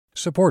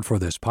Support for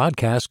this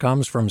podcast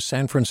comes from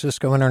San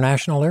Francisco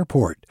International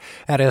Airport.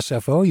 At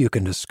SFO, you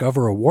can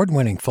discover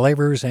award-winning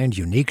flavors and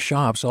unique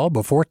shops all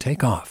before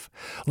takeoff.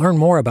 Learn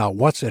more about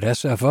what's at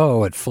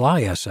SFO at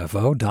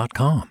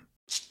flysfo.com.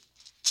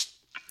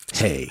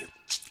 Hey,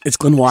 it's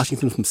Glenn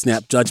Washington from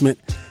Snap Judgment.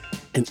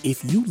 And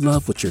if you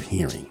love what you're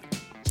hearing,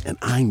 and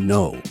I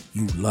know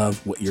you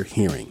love what you're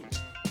hearing,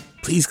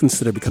 please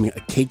consider becoming a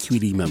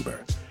KQED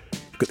member.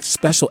 Get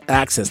special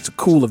access to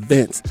cool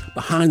events,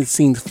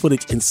 behind-the-scenes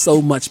footage, and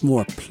so much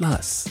more.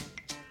 Plus,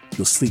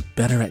 you'll sleep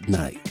better at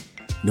night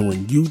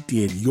knowing you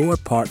did your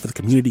part for the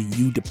community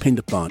you depend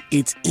upon.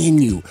 It's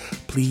in you.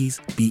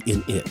 Please be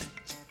in it.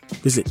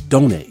 Visit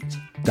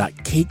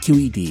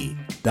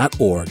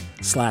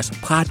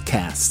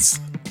donate.kqed.org/podcasts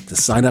to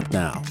sign up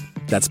now.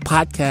 That's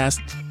podcast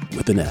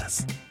with an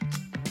S.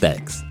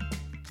 Thanks.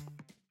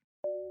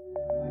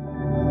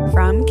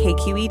 From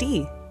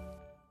KQED.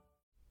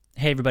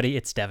 Hey everybody,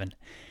 it's Devin.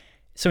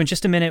 So in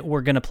just a minute, we're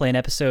going to play an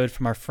episode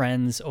from our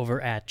friends over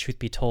at Truth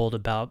Be Told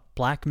about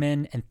Black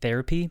men and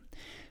therapy.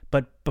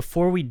 But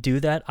before we do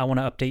that, I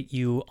want to update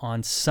you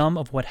on some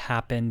of what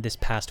happened this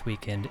past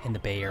weekend in the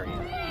Bay Area.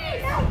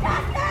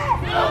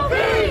 No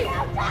peace!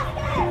 No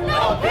peace!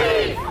 No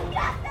peace!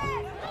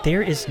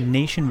 There is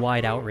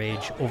nationwide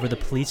outrage over the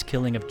police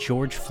killing of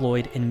George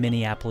Floyd in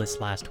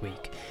Minneapolis last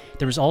week.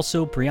 There was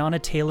also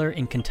Breonna Taylor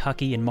in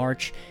Kentucky in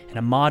March and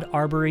Ahmaud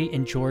Arbery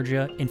in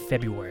Georgia in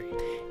February,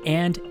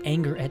 and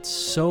anger at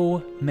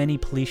so many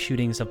police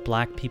shootings of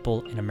black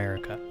people in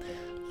America.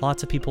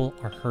 Lots of people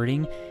are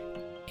hurting,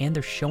 and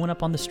they're showing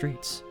up on the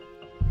streets.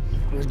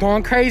 It was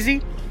going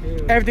crazy.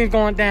 Everything's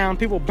going down.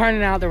 People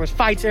burning out. There was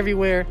fights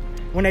everywhere.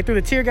 When they threw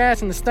the tear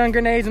gas and the stun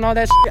grenades and all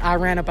that shit, I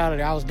ran up out of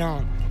there. I was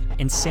gone.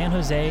 In San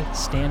Jose,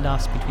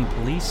 standoffs between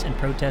police and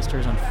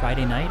protesters on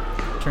Friday night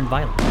turned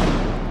violent.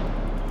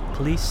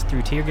 Police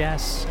threw tear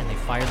gas and they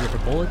fired rubber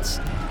bullets.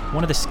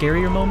 One of the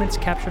scarier moments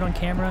captured on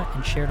camera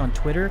and shared on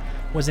Twitter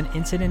was an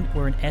incident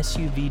where an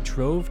SUV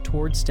drove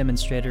towards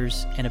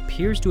demonstrators and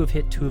appears to have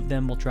hit two of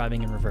them while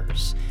driving in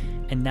reverse.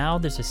 And now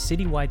there's a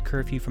citywide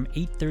curfew from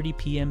 8:30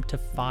 p.m. to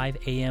 5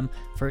 a.m.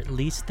 for at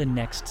least the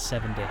next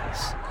 7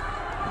 days.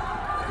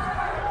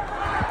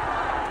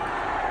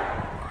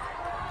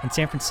 In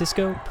San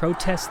Francisco,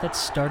 protests that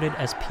started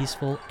as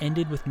peaceful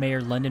ended with Mayor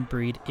London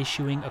Breed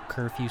issuing a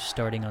curfew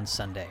starting on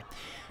Sunday.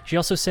 She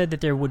also said that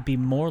there would be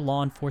more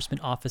law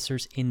enforcement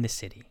officers in the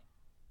city.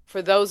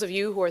 For those of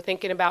you who are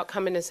thinking about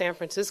coming to San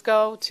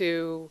Francisco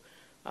to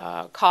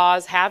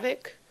cause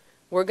havoc,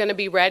 we're going to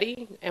be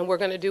ready and we're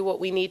going to do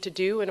what we need to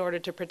do in order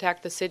to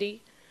protect the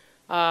city.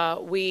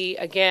 We,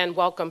 again,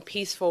 welcome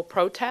peaceful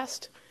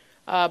protest,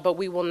 but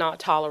we will not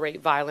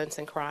tolerate violence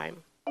and crime.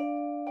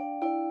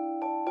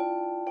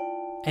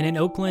 And in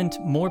Oakland,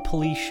 more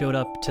police showed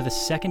up to the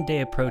second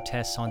day of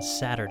protests on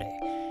Saturday.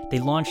 They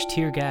launched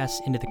tear gas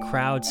into the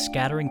crowd,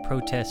 scattering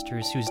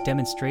protesters whose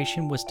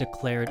demonstration was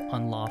declared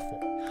unlawful.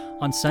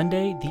 On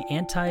Sunday, the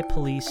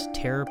Anti-Police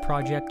Terror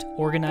Project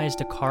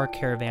organized a car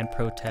caravan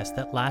protest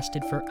that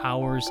lasted for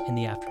hours in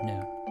the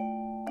afternoon.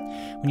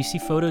 When you see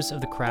photos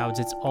of the crowds,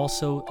 it's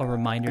also a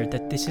reminder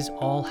that this is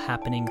all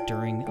happening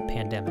during a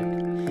pandemic.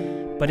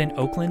 But in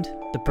Oakland,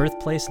 the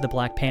birthplace of the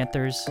Black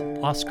Panthers,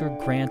 Oscar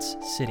Grant's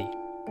city,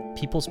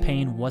 people's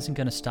pain wasn't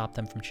going to stop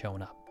them from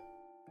showing up.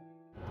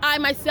 I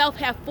myself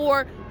have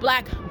 4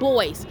 black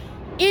boys.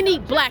 Any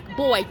black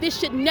boy. This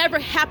should never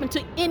happen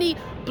to any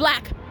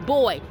black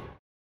boy.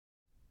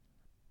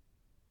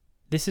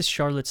 This is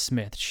Charlotte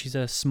Smith. She's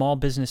a small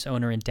business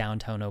owner in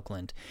downtown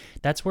Oakland.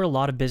 That's where a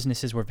lot of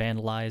businesses were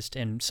vandalized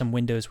and some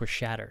windows were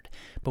shattered.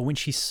 But when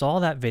she saw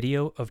that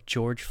video of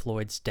George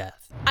Floyd's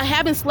death, I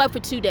haven't slept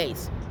for 2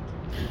 days.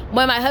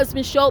 When my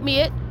husband showed me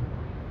it,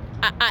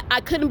 I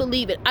couldn't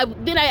believe it. I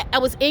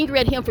was angry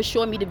at him for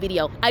showing me the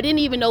video. I didn't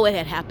even know it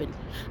had happened.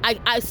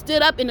 I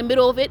stood up in the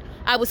middle of it.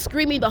 I was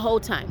screaming the whole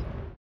time.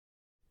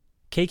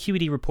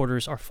 KQED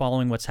reporters are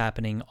following what's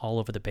happening all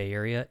over the Bay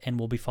Area, and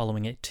we'll be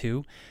following it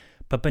too.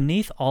 But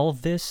beneath all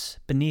of this,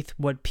 beneath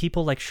what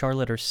people like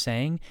Charlotte are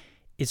saying,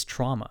 is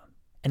trauma.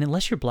 And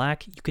unless you're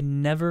black, you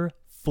can never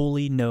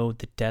fully know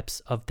the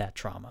depths of that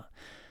trauma.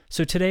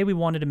 So today we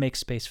wanted to make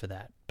space for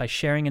that by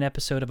sharing an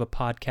episode of a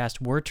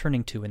podcast we're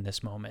turning to in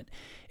this moment.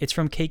 It's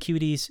from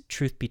KQED's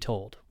Truth Be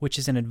Told, which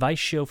is an advice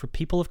show for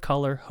people of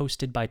color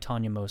hosted by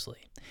Tanya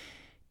Mosley.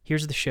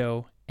 Here's the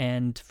show,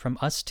 and from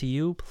us to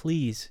you,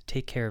 please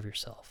take care of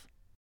yourself.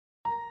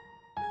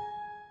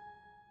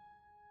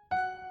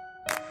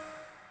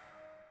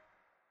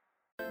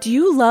 Do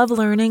you love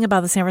learning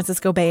about the San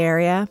Francisco Bay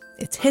Area?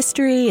 Its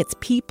history, its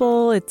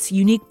people, its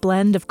unique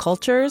blend of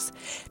cultures?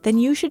 Then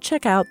you should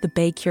check out the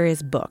Bay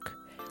Curious book.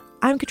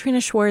 I'm Katrina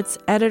Schwartz,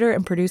 editor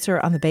and producer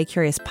on the Bay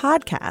Curious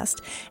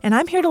podcast, and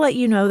I'm here to let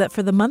you know that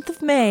for the month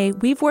of May,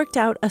 we've worked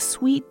out a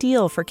sweet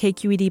deal for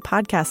KQED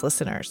podcast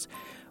listeners.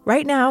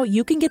 Right now,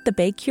 you can get the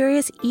Bay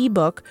Curious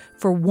ebook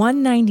for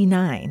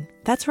 $1.99.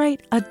 That's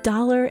right,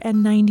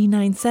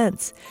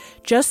 $1.99.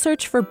 Just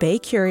search for Bay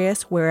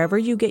Curious wherever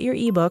you get your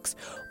ebooks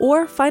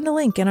or find a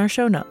link in our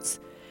show notes.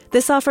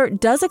 This offer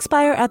does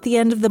expire at the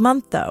end of the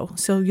month, though,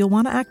 so you'll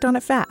want to act on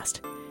it fast.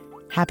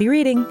 Happy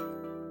reading.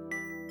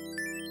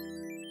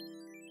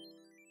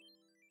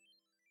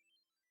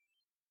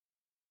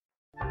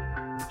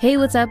 Hey,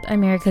 what's up?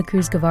 I'm Erica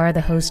Cruz Guevara,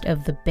 the host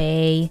of The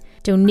Bay.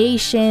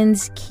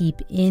 Donations keep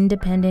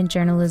independent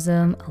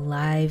journalism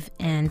alive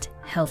and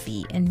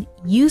healthy, and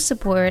you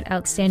support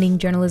outstanding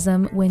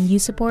journalism when you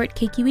support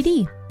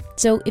KQED.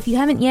 So if you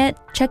haven't yet,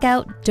 check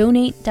out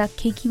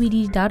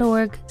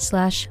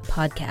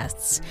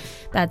donate.kqed.org/podcasts.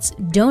 That's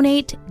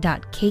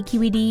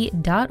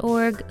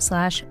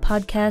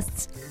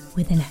donate.kqed.org/podcasts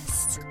with an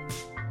S.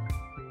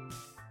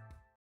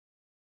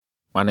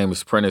 My name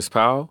is Prentice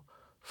Powell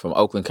from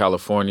Oakland,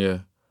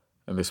 California,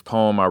 and this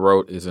poem I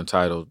wrote is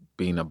entitled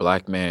Being a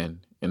Black Man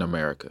in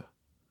America.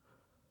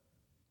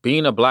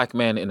 Being a black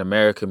man in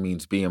America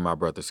means being my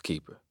brother's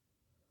keeper.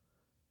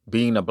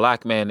 Being a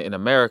black man in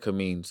America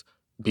means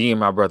being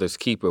my brother's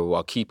keeper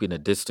while keeping a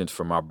distance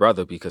from my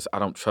brother because I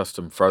don't trust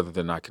him further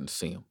than I can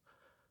see him.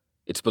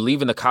 It's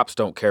believing the cops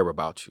don't care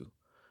about you.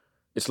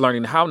 It's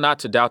learning how not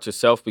to doubt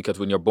yourself because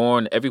when you're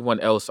born, everyone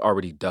else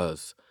already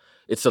does.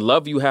 It's the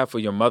love you have for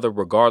your mother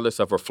regardless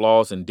of her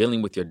flaws and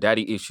dealing with your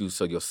daddy issues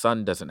so your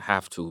son doesn't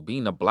have to.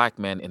 Being a black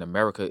man in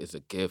America is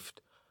a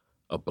gift,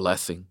 a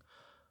blessing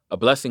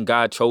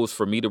God chose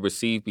for me to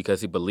receive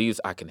because he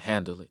believes I can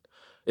handle it.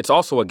 It's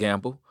also a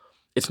gamble.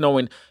 It's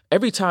knowing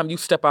every time you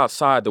step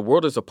outside, the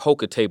world is a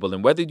poker table,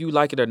 and whether you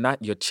like it or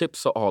not, your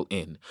chips are all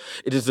in.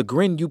 It is a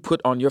grin you put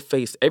on your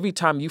face every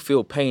time you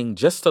feel pain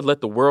just to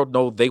let the world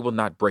know they will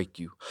not break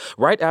you.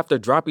 Right after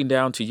dropping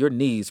down to your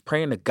knees,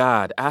 praying to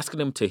God, asking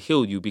him to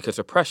heal you because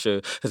the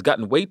pressure has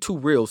gotten way too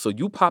real, so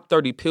you pop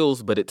 30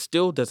 pills, but it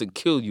still doesn't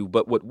kill you.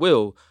 But what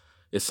will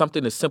is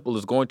something as simple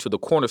as going to the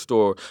corner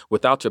store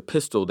without your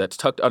pistol that's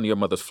tucked under your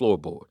mother's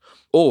floorboard.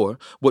 Or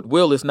what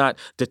will is not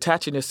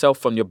detaching yourself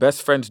from your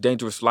best friend's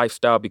dangerous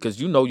lifestyle because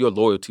you know your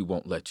loyalty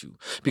won't let you.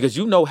 Because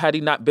you know had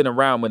he not been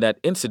around when that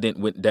incident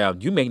went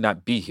down, you may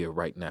not be here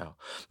right now.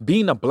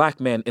 Being a black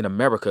man in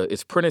America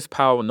is Prentice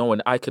Powell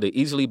knowing I could have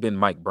easily been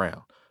Mike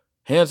Brown.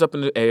 Hands up in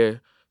the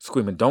air,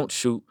 screaming, "Don't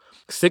shoot."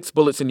 6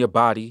 bullets in your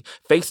body,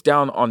 face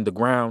down on the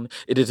ground.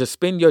 It is to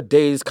spend your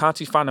days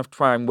constantly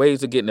trying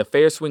ways of getting a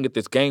fair swing at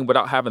this game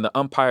without having the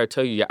umpire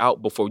tell you you're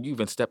out before you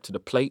even step to the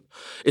plate.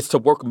 It's to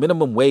work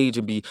minimum wage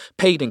and be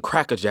paid in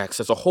Cracker Jacks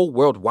as the whole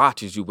world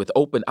watches you with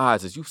open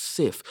eyes as you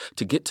sift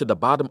to get to the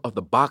bottom of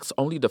the box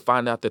only to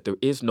find out that there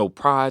is no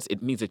prize.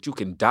 It means that you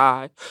can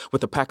die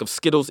with a pack of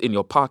Skittles in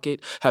your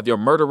pocket, have your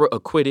murderer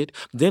acquitted,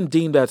 then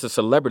deemed as a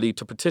celebrity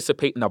to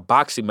participate in a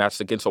boxing match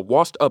against a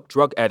washed-up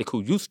drug addict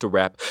who used to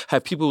rap,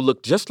 have people who look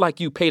just like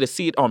you pay to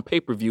see it on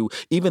pay-per-view,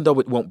 even though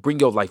it won't bring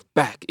your life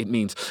back. It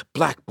means,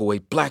 black boy,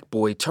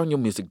 turn your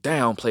music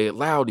down, play it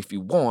loud if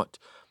you want.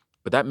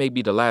 But that may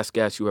be the last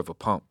gas you ever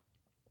pump.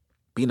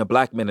 Being a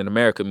black man in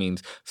America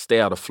means stay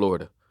out of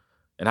Florida.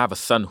 And I have a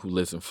son who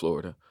lives in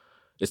Florida.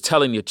 It's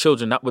telling your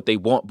children not what they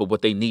want, but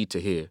what they need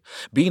to hear.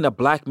 Being a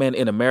black man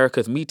in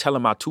America is me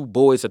telling my 2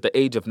 boys at the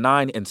age of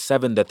 9 and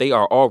 7 that they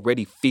are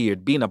already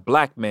feared. Being a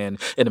black man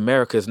in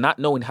America is not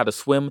knowing how to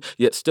swim,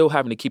 yet still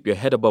having to keep your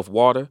head above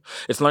water.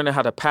 It's learning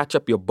how to patch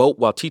up your boat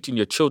while teaching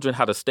your children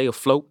how to stay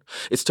afloat.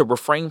 It's to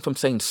refrain from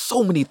saying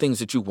so many things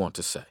that you want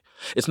to say.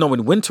 It's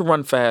knowing when to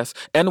run fast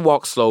and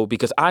walk slow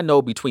because I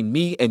know between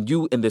me and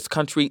you in this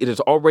country, it is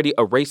already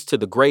a race to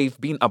the grave.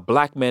 Being a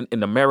black man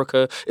in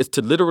America is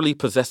to literally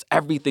possess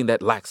everything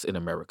that lacks in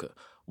America.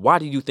 Why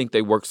do you think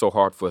they work so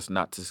hard for us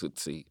not to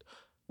succeed?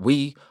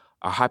 We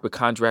are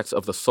hypochondriacs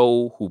of the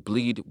soul who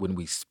bleed when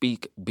we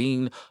speak.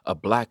 Being a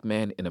black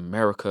man in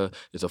America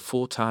is a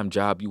full-time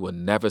job you will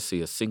never see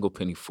a single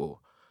penny for.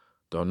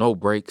 There are no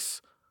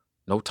breaks,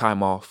 no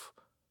time off,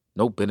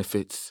 no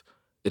benefits.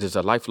 It is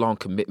a lifelong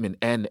commitment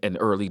and an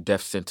early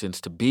death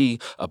sentence. To be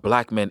a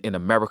black man in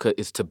America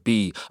is to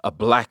be a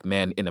black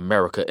man in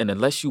America. And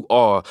unless you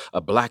are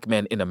a black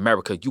man in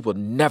America, you will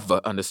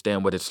never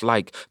understand what it's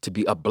like to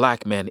be a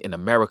black man in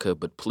America.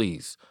 But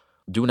please,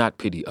 do not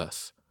pity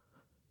us.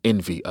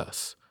 Envy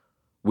us.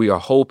 We are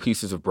whole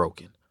pieces of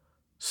broken,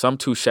 some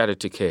too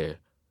shattered to care.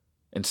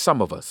 And some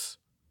of us,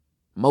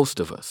 most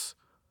of us,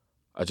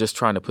 are just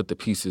trying to put the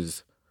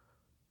pieces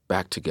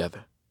back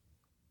together.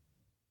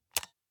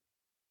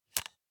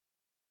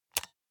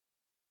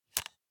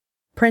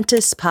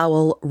 Prentice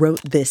Powell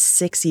wrote this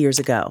 6 years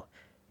ago.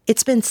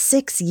 It's been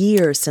 6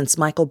 years since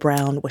Michael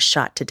Brown was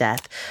shot to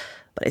death,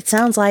 but it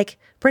sounds like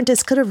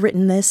Prentice could have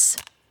written this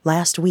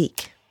last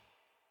week.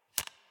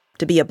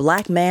 To be a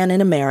black man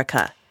in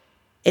America,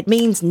 it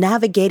means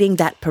navigating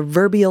that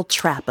proverbial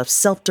trap of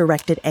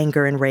self-directed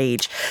anger and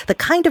rage, the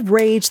kind of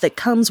rage that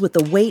comes with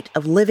the weight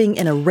of living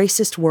in a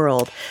racist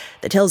world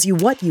that tells you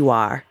what you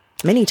are,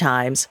 many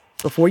times,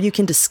 before you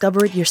can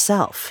discover it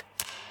yourself.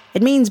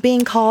 It means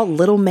being called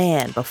little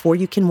man before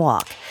you can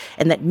walk,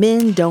 and that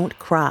men don't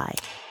cry.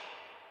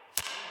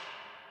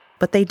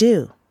 But they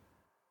do.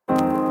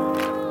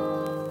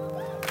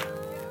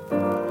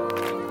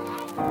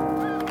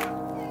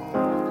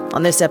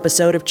 On this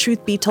episode of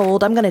Truth Be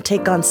Told, I'm going to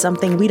take on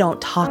something we don't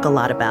talk a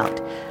lot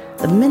about.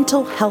 the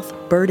mental health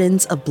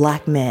burdens of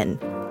Black men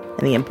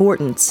and the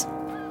importance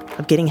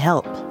of getting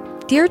help.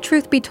 Dear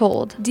Truth Be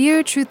Told.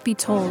 Dear Truth Be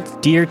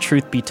Told. Dear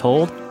Truth Be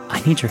Told,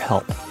 I need your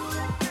help.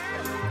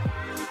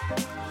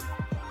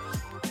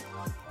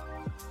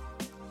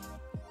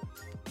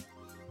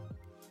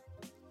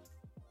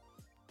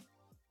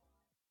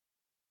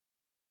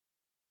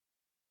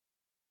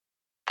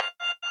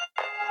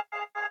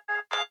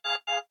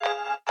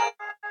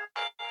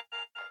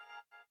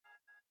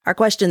 Our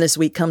question this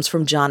week comes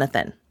from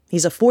Jonathan.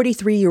 He's a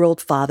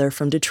 43-year-old father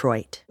from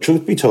Detroit.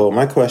 Truth be told,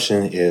 my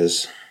question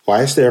is,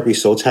 why is therapy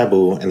so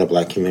taboo in the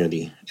Black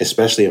community,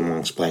 especially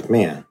amongst Black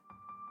men?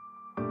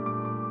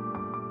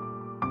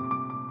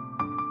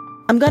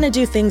 I'm going to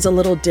do things a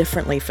little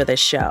differently for this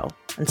show.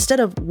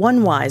 Instead of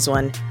one wise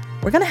one,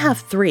 we're going to have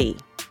three.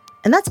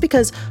 And that's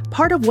because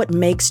part of what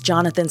makes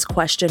Jonathan's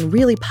question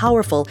really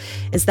powerful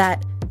is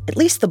that at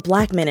least the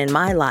Black men in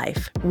my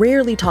life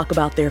rarely talk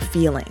about their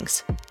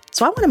feelings.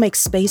 So I want to make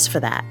space for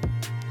that.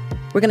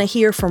 We're going to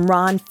hear from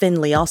Ron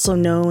Finley, also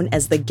known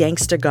as the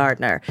Gangster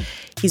Gardener.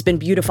 He's been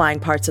beautifying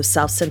parts of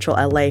South Central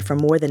LA for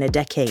more than a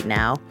decade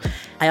now.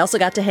 I also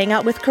got to hang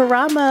out with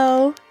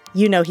Karamo.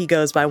 You know he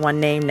goes by one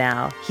name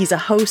now. He's a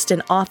host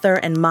and author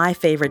and my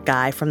favorite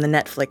guy from the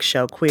Netflix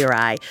show Queer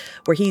Eye,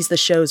 where he's the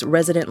show's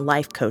resident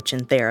life coach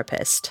and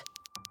therapist.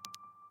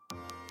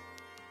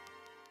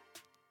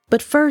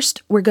 But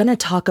first, we're going to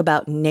talk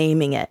about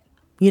naming it.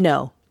 You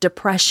know,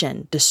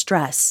 depression,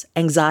 distress,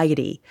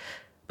 anxiety.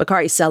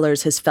 Bakari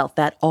Sellers has felt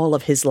that all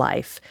of his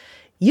life.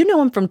 You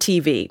know him from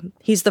TV.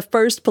 He's the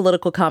first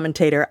political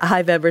commentator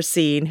I've ever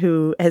seen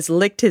who has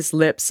licked his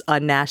lips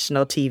on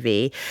national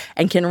TV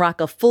and can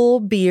rock a full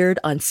beard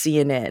on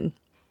CNN.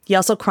 He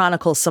also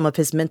chronicles some of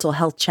his mental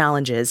health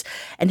challenges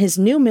and his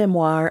new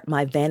memoir,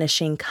 My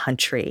Vanishing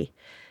Country.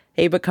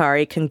 Hey,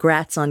 Bakari,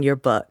 congrats on your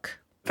book.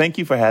 Thank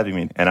you for having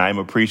me, and I'm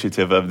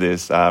appreciative of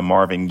this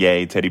Marvin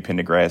Gaye, Teddy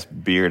Pendergrass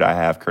beard I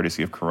have,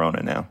 courtesy of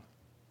Corona now.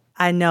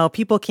 I know,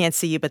 people can't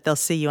see you, but they'll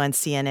see you on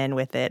CNN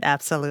with it,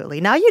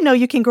 absolutely. Now you know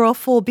you can grow a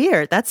full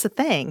beard, that's the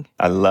thing.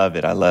 I love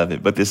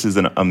it, but this is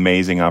an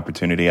amazing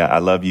opportunity. I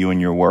love you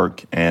and your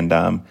work,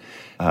 and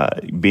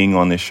being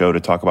on this show to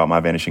talk about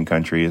My Vanishing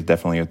Country is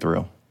definitely a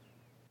thrill.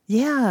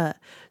 Yeah.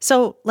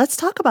 So let's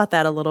talk about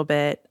that a little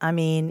bit. I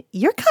mean,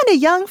 you're kind of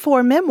young for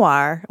a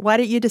memoir. Why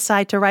did you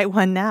decide to write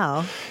one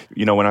now?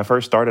 You know, when I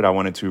first started, I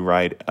wanted to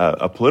write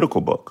a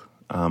political book.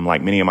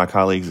 Like many of my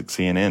colleagues at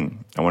CNN,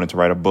 I wanted to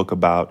write a book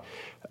about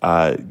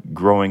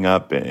growing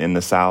up in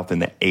the South in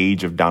the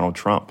age of Donald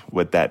Trump,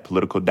 what that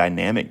political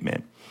dynamic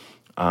meant.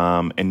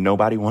 And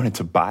nobody wanted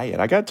to buy it.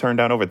 I got turned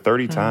down over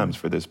 30 times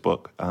for this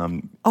book.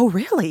 Oh,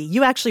 really?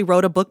 You actually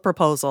wrote a book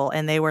proposal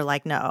and they were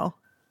like, no.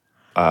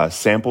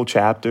 Sample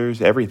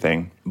chapters,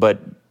 everything.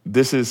 But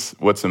this is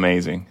what's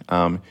amazing.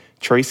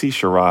 Tracy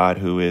Sherrod,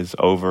 who is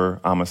over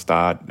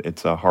Amistad,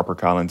 it's a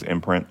HarperCollins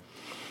imprint,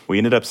 we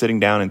ended up sitting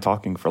down and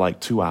talking for like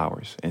 2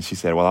 hours. And she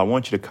said, well, I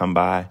want you to come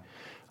by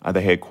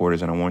the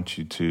headquarters and I want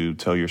you to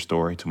tell your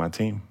story to my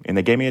team. And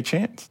they gave me a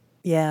chance.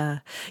 Yeah.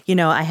 You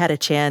know, I had a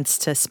chance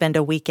to spend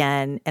a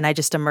weekend and I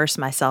just immersed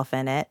myself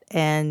in it.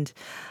 And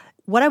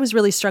what I was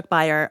really struck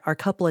by are a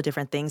couple of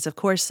different things. Of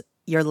course,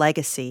 your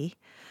legacy.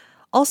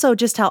 Also,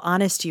 just how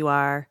honest you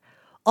are.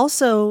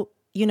 Also,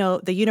 you know,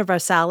 the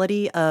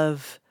universality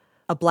of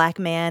a Black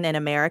man in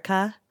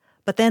America,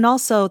 but then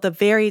also the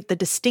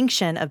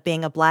distinction of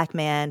being a Black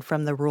man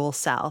from the rural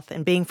South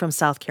and being from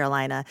South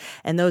Carolina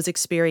and those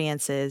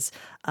experiences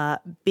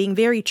being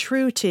very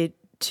true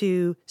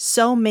to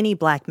so many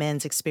Black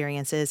men's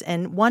experiences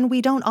and one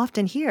we don't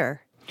often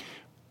hear.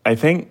 I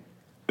think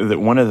that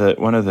one of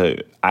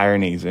the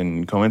ironies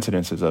and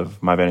coincidences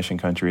of My Vanishing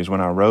Country is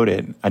when I wrote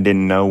it, I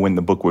didn't know when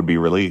the book would be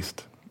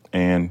released.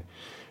 And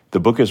the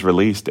book is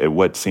released at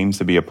what seems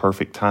to be a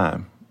perfect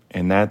time.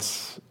 And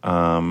that's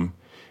an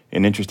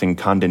interesting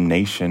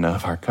condemnation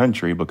of our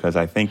country, because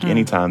I think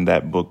anytime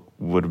that book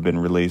would have been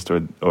released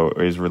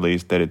or is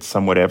released, that it's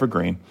somewhat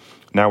evergreen.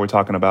 Now we're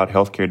talking about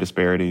healthcare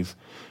disparities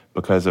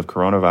because of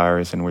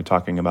coronavirus, and we're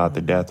talking about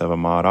the death of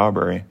Ahmaud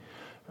Arbery.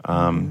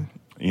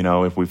 You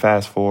know, if we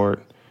fast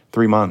forward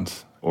 3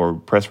 months or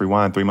press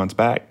rewind 3 months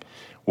back,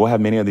 we'll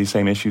have many of these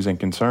same issues and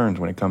concerns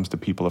when it comes to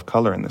people of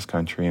color in this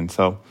country. And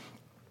so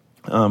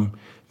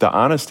the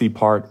honesty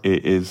part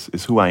is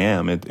who I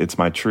am. It's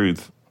my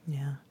truth.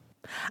 Yeah.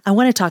 I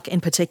want to talk in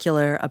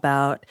particular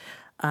about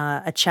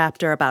a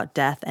chapter about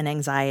death and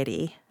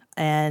anxiety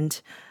and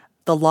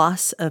the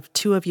loss of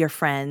two of your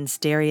friends,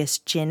 Darius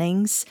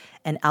Jennings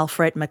and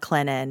Alfred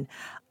McLennan.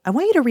 I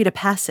want you to read a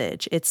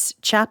passage. It's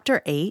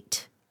chapter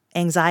 8,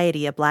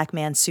 Anxiety, a Black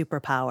Man's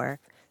Superpower.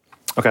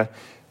 Okay.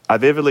 I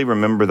vividly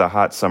remember the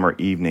hot summer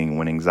evening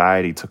when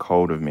anxiety took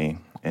hold of me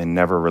and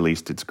never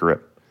released its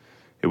grip.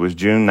 It was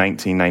June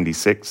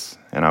 1996,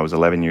 and I was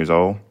 11 years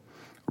old,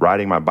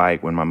 riding my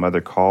bike when my mother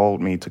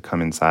called me to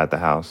come inside the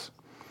house.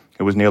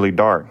 It was nearly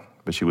dark,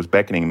 but she was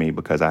beckoning me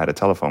because I had a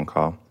telephone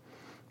call.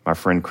 My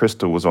friend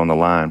Crystal was on the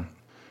line.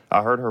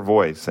 I heard her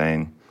voice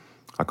saying,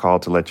 "I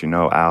called to let you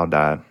know Al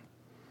died."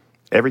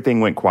 Everything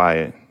went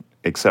quiet,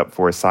 except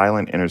for a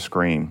silent inner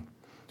scream.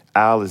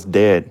 Al is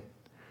dead.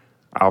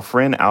 Our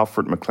friend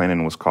Alfred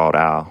McLennan was called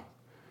Al.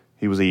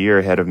 He was a year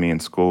ahead of me in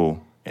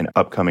school, an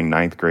upcoming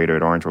 9th grader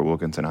at Orangewood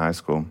Wilkinson High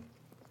School.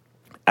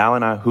 Al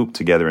and I hooped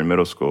together in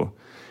middle school.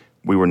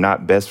 We were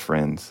not best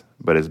friends,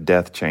 but his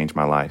death changed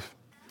my life.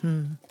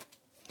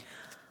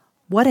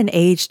 What an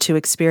age to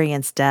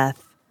experience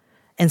death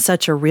in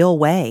such a real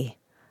way.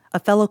 A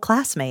fellow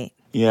classmate.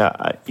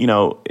 Yeah,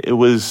 it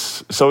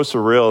was so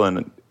surreal,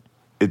 and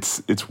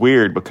it's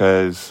weird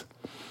because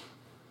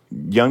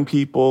young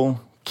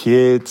people,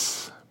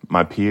 kids,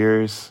 my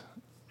peers,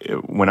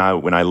 when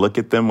I look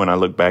at them, when I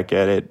look back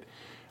at it,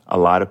 a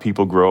lot of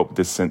people grow up with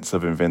this sense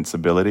of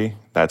invincibility.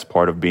 That's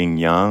part of being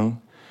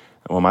young.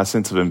 Well, my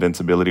sense of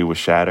invincibility was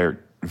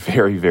shattered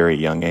very, very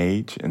young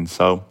age. And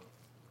so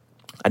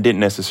I didn't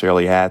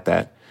necessarily have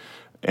that.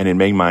 And it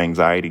made my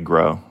anxiety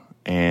grow.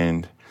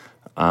 And,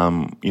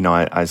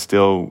 I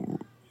still,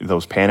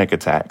 those panic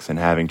attacks and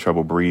having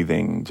trouble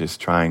breathing, just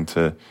trying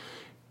to,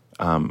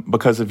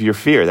 because of your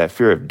fear, that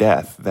fear of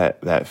death,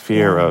 that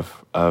fear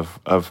of,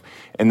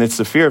 and it's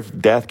the fear of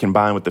death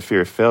combined with the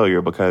fear of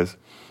failure, because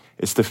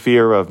it's the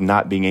fear of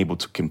not being able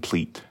to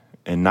complete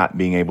and not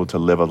being able to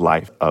live a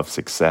life of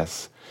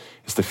success.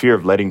 It's the fear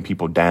of letting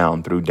people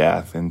down through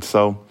death. And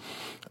so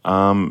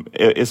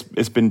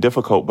it's been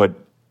difficult, but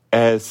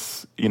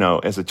as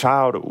a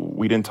child,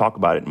 we didn't talk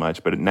about it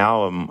much, but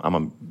now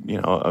I'm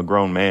a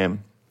grown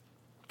man.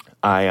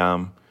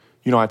 I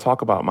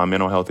talk about my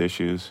mental health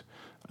issues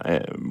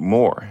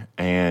more,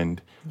 and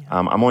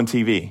I'm on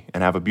TV,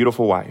 and I have a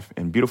beautiful wife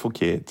and beautiful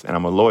kids, and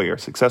I'm a lawyer,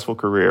 successful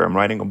career. I'm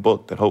writing a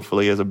book that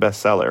hopefully is a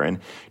bestseller and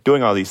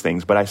doing all these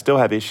things, but I still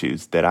have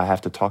issues that I have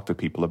to talk to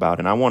people about,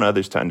 and I want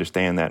others to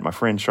understand that. My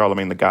friend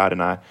Charlamagne the God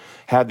and I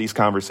have these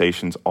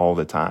conversations all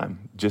the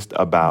time, just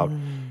about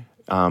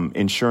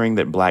ensuring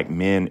that Black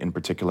men in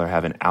particular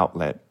have an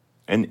outlet,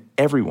 and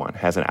everyone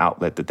has an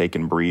outlet that they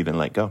can breathe and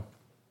let go.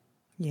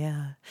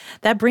 Yeah.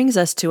 That brings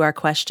us to our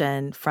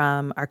question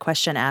from our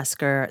question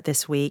asker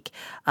this week.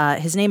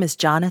 His name is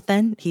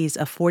Jonathan. He's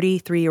a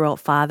 43-year-old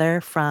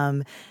father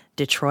from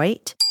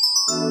Detroit.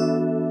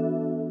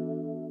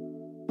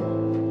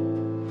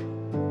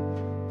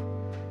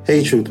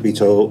 Hey, truth be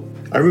told,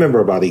 I remember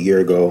about a year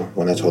ago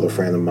when I told a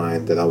friend of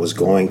mine that I was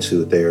going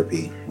to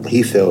therapy.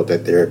 He felt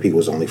that therapy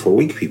was only for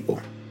weak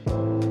people.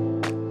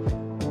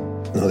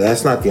 No,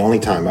 that's not the only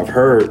time I've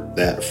heard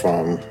that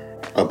from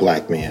a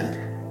Black man.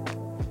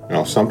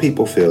 Some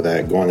people feel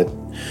that going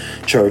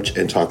to church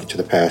and talking to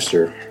the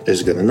pastor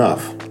is good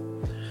enough.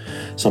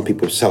 Some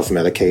people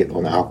self-medicate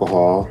on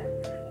alcohol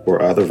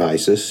or other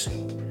vices.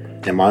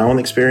 In my own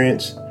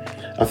experience,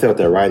 I felt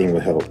that writing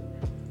would help.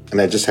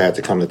 And I just had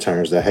to come to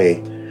terms that,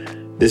 hey,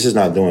 this is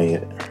not doing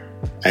it.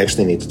 I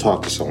actually need to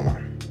talk to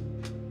someone.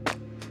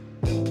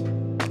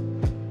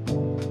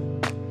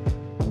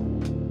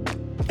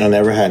 I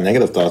never had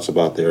negative thoughts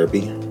about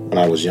therapy when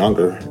I was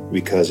younger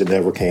because it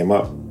never came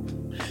up.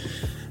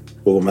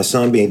 But with my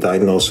son being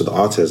diagnosed with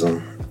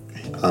autism,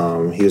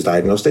 he was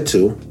diagnosed at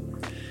 2,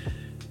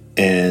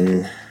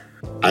 and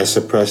I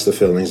suppressed the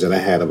feelings that I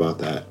had about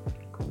that.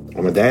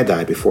 Well, my dad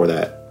died before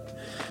that,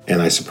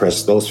 and I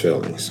suppressed those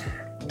feelings.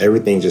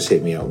 Everything just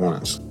hit me at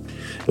once.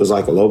 It was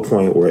like a low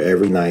point where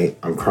every night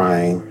I'm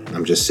crying, and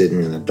I'm just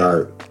sitting in the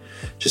dark,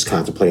 just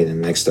contemplating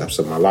the next steps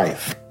of my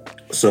life.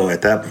 So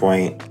at that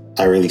point,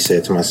 I really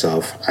said to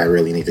myself, I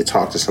really need to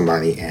talk to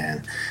somebody,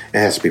 and it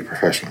has to be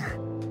professional.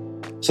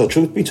 So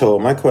truth be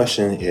told, my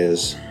question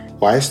is,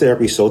 why is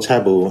therapy so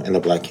taboo in the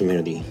Black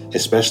community,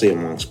 especially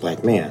amongst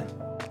Black men?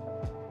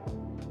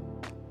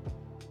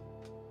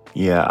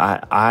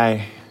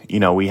 Yeah,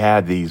 we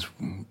had these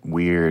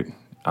weird,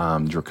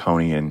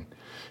 draconian,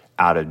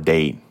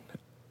 out-of-date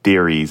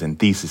theories and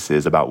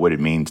theses about what it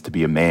means to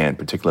be a man,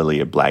 particularly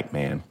a Black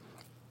man.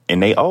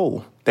 And it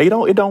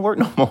don't work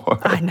no more.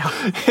 I know.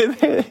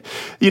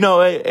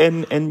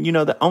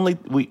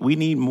 we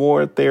need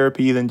more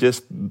therapy than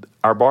just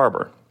our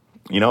barber.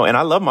 And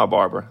I love my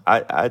barber.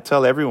 I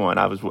tell everyone.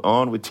 I was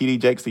on with TD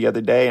Jakes the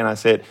other day, and I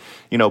said,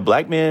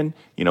 Black men,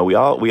 we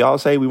all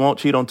say we won't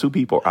cheat on 2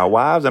 people, our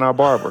wives and our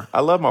barber.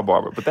 I love my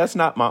barber, but that's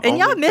not my only. And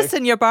y'all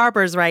missing your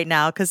barbers right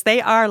now because they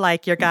are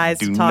like your guys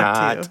to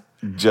talk to. Do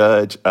not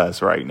judge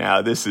us right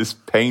now. This is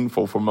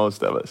painful for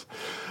most of us.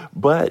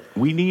 But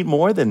we need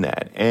more than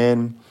that.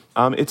 And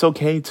it's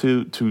okay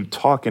to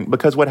talk,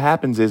 because what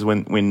happens is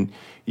when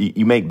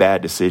you make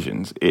bad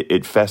decisions,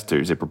 it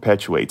festers, it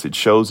perpetuates, it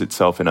shows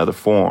itself in other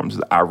forms.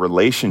 Our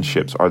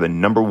relationships are the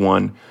number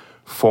one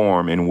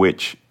form in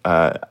which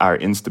our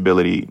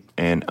instability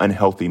and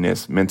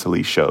unhealthiness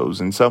mentally shows.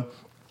 And so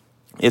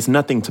it's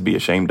nothing to be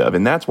ashamed of.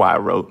 And that's why I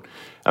wrote,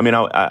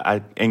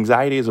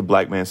 anxiety is a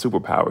Black man's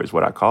superpower is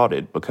what I called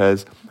it,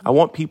 because I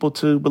want people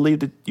to believe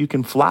that you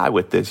can fly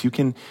with this. You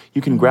can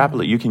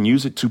grapple it. You can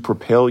use it to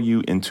propel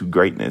you into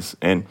greatness.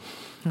 And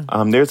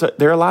there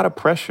are a lot of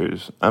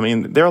pressures.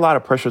 There are a lot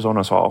of pressures on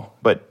us all,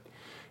 but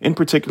in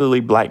particularly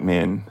Black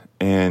men.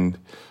 And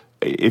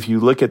if you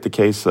look at the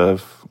case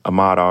of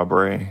Ahmaud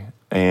Arbery,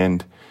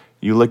 and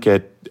you look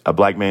at a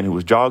Black man who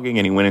was jogging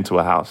and he went into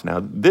a house.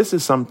 Now, this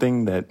is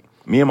something that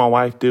me and my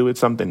wife do. It's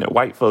something that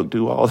white folk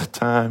do all the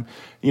time.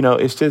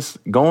 It's just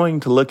going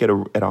to look at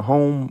a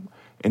home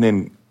and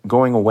then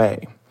going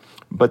away.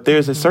 But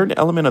there's a certain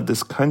element of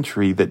this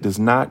country that does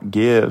not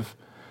give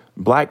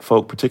black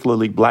folk,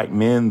 particularly black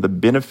men, the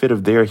benefit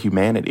of their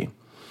humanity.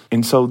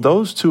 And so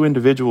those two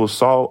individuals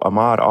saw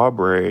Ahmaud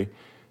Arbery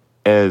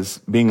as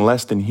being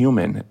less than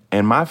human.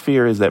 And my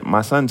fear is that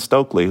my son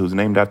Stokely, who's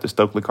named after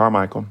Stokely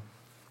Carmichael,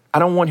 I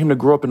don't want him to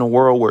grow up in a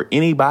world where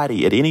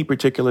anybody at any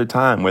particular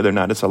time, whether or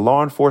not it's a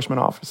law enforcement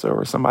officer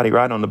or somebody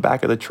riding on the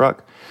back of the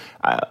truck,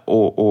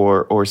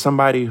 or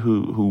somebody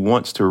who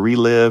wants to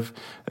relive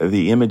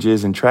the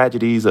images and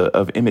tragedies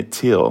of Emmett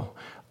Till.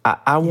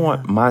 I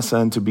want my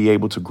son to be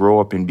able to grow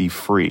up and be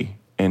free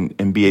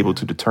and be able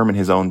to determine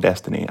his own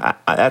destiny.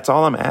 That's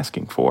all I'm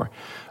asking for.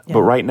 Yeah.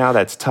 But right now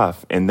that's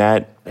tough, and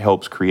that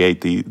helps create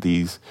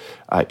these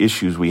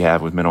issues we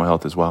have with mental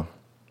health as well.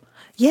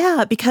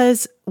 Yeah,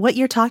 because what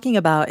you're talking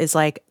about is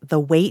like the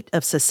weight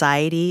of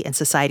society and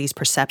society's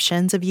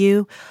perceptions of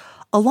you,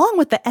 along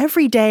with the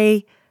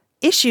everyday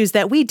issues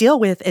that we deal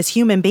with as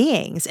human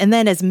beings. And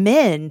then as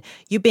men,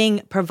 you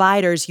being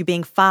providers, you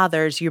being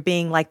fathers, you're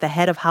being like the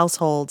head of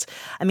households.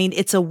 I mean,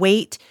 it's a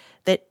weight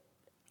that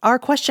our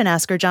question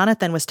asker,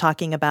 Jonathan, was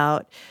talking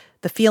about,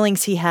 the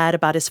feelings he had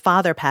about his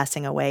father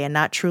passing away and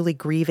not truly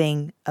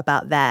grieving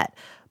about that,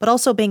 but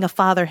also being a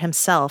father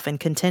himself and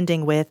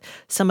contending with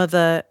some of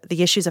the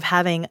issues of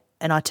having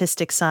an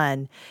autistic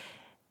son.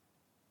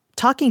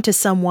 Talking to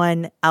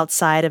someone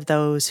outside of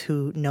those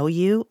who know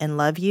you and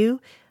love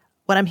you,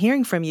 what I'm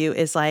hearing from you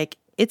is like,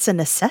 it's a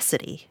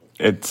necessity.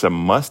 It's a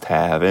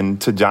must-have. And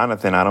to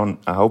Jonathan,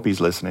 I hope he's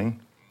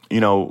listening.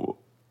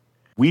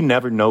 We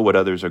never know what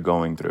others are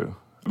going through.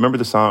 Remember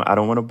the song, I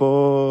don't want to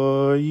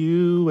bore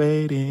you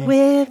waiting.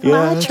 With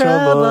my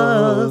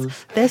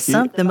troubles, there's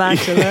something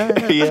about your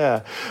love.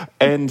 Yeah.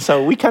 And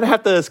so we kind of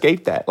have to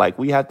escape that. Like,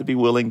 we have to be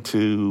willing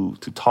to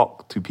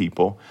talk to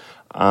people.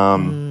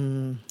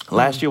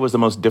 Last year was the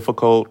most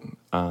difficult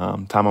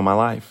time of my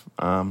life.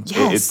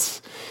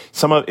 Yes.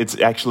 It's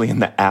actually in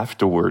the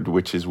afterword,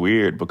 which is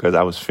weird because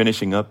I was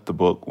finishing up the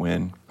book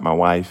when my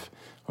wife,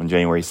 on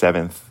January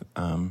 7th,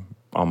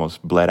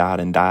 almost bled out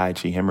and died.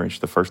 She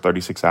hemorrhaged the first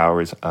 36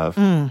 hours of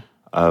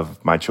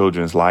my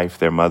children's life.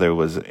 Their mother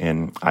was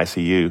in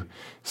ICU.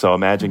 So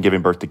imagine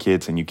giving birth to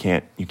kids and you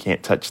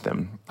can't touch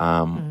them.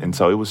 And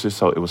so it was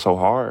so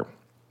hard.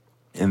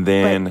 And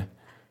then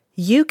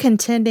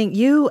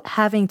you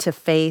having to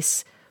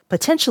face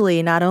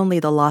potentially not only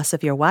the loss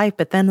of your wife,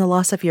 but then the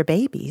loss of your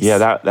babies. Yeah,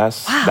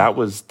 that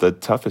was the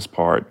toughest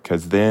part,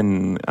 because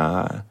then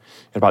at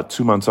about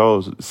 2 months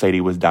old, Sadie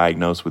was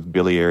diagnosed with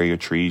biliary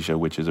atresia,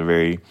 which is a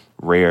very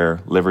rare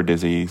liver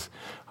disease.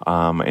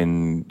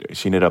 And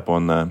she ended up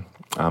on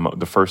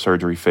the first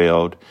surgery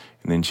failed,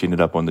 and then she ended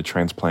up on the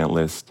transplant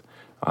list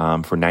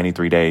for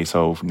 93 days.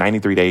 So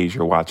 93 days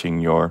you're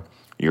watching your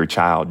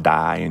child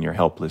die and you're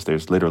helpless.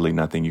 There's literally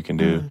nothing you can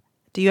do.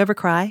 Do you ever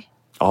cry?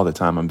 All the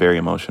time. I'm very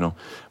emotional.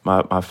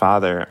 My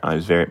father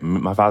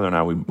and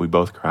I, we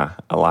both cry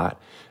a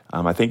lot.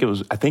 I think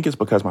it's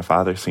because my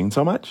father's seen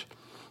so much.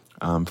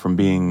 From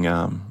being,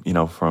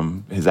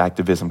 from his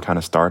activism kind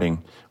of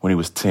starting when he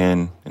was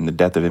 10 and the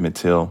death of Emmett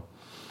Till,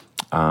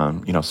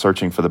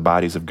 searching for the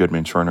bodies of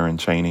Goodman, Turner, and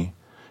Cheney,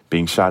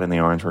 being shot in the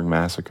Orangeburg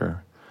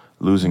Massacre,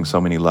 losing so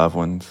many loved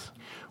ones.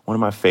 One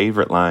of my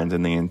favorite lines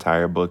in the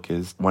entire book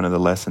is one of the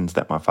lessons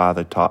that my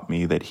father taught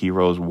me, that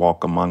heroes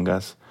walk among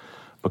us,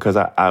 because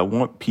I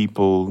want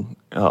people,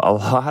 a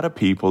lot of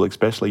people,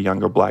 especially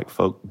younger black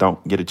folk,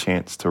 don't get a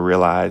chance to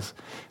realize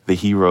the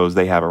heroes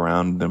they have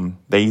around them.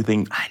 They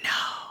think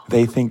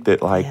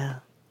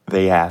that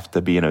they have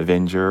to be an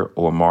Avenger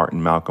or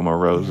Martin, Malcolm, or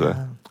Rosa.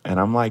 Yeah. And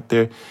I'm like,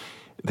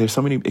 there's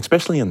so many,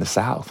 especially in the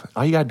South.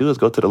 All you got to do is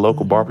go to the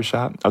local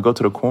barbershop or go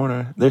to the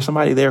corner. There's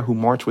somebody there who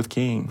marched with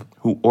King,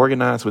 who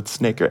organized with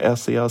SNCC or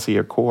SCLC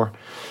or CORE.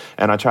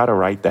 And I try to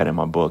write that in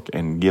my book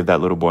and give that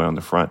little boy on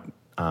the front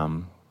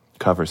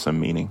cover some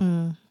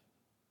meaning.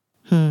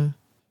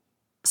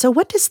 So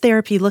what does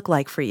therapy look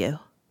like for you?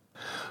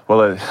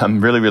 Well, I'm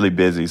really, really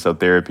busy, so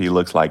therapy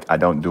looks like I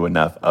don't do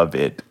enough of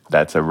it.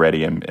 That's a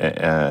ready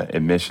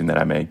admission that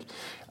I make.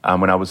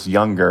 When I was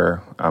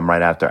younger,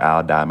 right after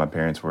Al died, my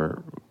parents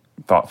were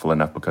thoughtful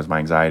enough, because my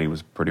anxiety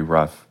was pretty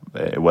rough.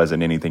 It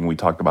wasn't anything we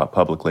talked about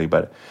publicly,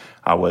 but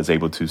I was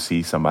able to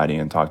see somebody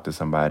and talk to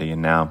somebody.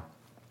 And now,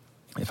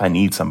 if I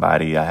need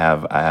somebody, I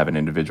have an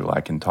individual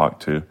I can talk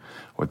to,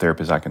 or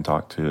therapist I can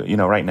talk to.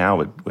 Right now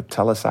with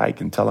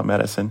telepsych and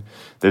telemedicine,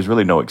 there's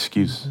really no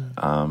excuse.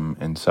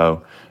 And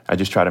so I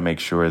just try to make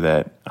sure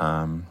that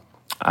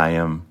I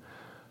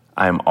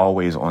am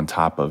always on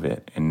top of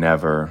it and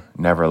never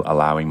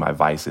allowing my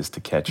vices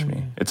to catch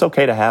me. It's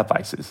okay to have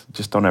vices,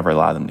 just don't ever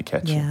allow them to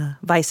catch you. Yeah,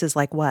 vices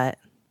like what?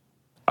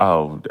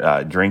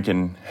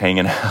 Drinking,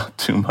 hanging out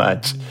too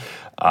much.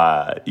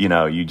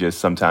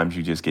 Sometimes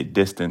you just get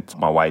distant.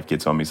 My wife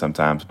gets on me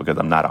sometimes because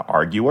I'm not an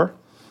arguer.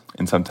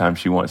 And sometimes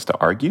she wants to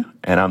argue,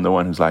 and I'm the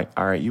one who's like,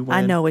 all right, you win.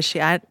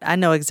 I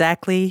know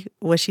exactly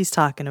what she's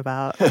talking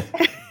about.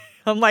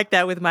 I'm like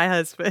that with my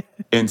husband.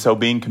 And so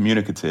being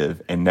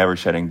communicative and never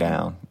shutting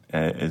down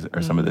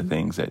are some of the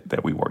things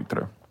that we work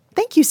through.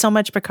 Thank you so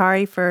much,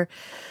 Bakari, for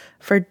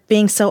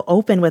being so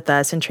open with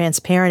us and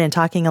transparent and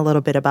talking a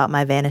little bit about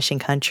My Vanishing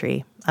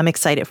Country. I'm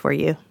excited for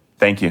you.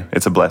 Thank you.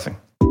 It's a blessing.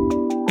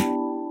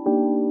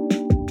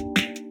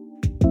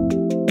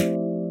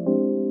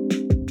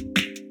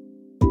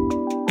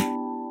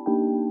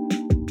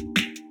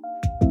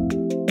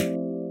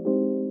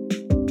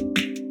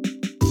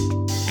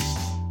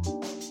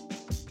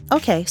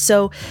 Okay,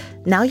 so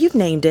now you've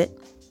named it,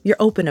 you're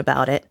open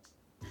about it.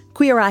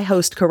 Queer Eye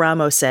host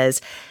Karamo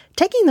says,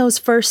 taking those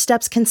first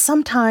steps can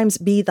sometimes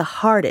be the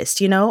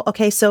hardest,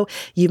 Okay, so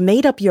you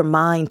made up your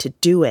mind to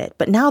do it,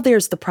 but now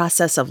there's the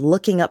process of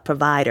looking up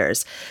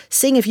providers,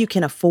 seeing if you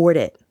can afford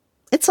it.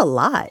 It's a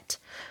lot.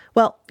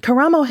 Well,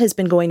 Karamo has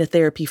been going to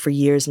therapy for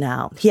years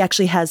now. He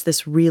actually has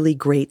this really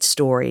great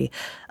story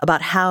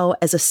about how,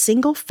 as a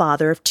single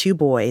father of 2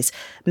 boys,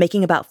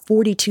 making about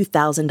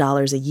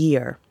 $42,000 a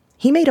year,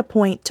 he made a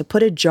point to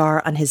put a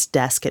jar on his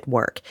desk at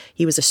work.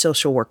 He was a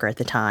social worker at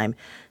the time,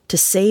 to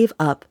save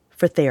up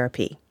for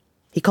therapy.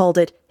 He called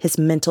it his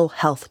mental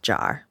health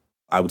jar.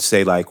 I would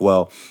say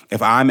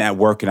if I'm at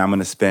work and I'm going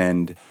to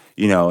spend,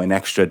 an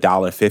extra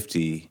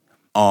 $1.50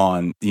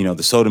 on,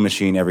 the soda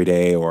machine every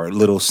day or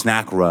little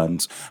snack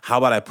runs, how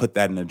about I put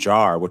that in a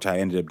jar, which I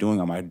ended up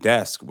doing on my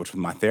desk, which was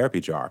my therapy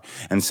jar,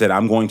 and said,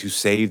 I'm going to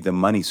save the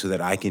money so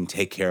that I can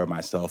take care of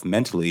myself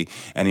mentally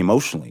and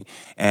emotionally.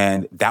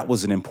 And that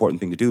was an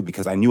important thing to do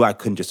because I knew I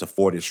couldn't just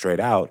afford it straight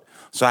out.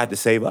 So I had to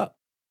save up.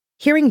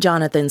 Hearing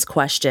Jonathan's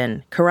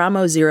question,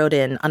 Karamo zeroed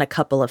in on a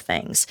couple of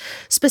things,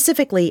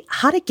 specifically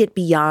how to get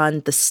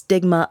beyond the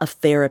stigma of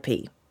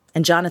therapy,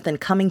 and Jonathan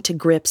coming to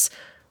grips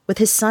with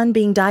his son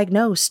being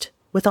diagnosed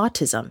with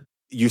autism.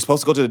 You're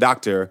supposed to go to the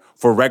doctor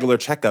for regular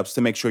checkups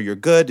to make sure you're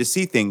good, to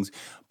see things.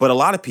 But a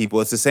lot of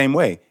people, it's the same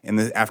way in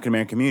the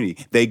African-American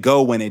community. They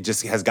go when it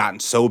just has gotten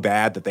so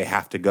bad that they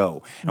have to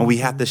go. And we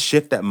have to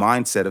shift that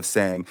mindset of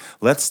saying,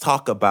 let's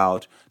talk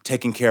about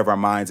taking care of our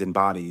minds and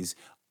bodies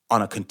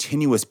on a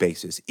continuous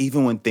basis,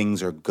 even when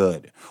things are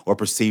good or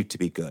perceived to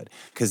be good.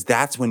 Because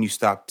that's when you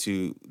start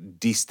to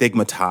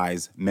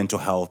destigmatize mental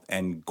health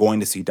and going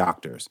to see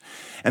doctors.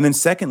 And then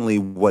secondly,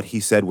 what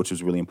he said, which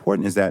was really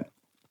important, is that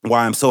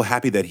why I'm so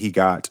happy that he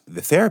got the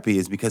therapy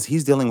is because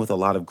he's dealing with a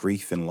lot of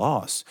grief and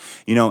loss,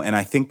 and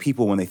I think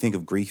people, when they think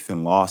of grief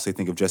and loss, they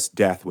think of just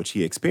death, which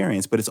he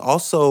experienced, but it's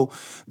also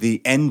the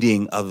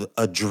ending of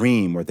a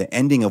dream or the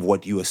ending of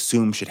what you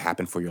assume should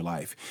happen for your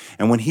life.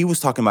 And when he was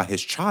talking about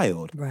his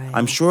child, right.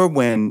 I'm sure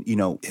when,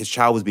 his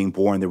child was being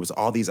born, there was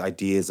all these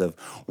ideas of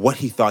what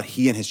he thought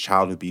he and his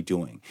child would be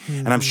doing. Mm-hmm.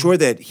 And I'm sure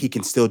that he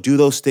can still do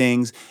those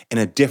things in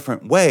a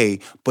different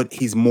way, but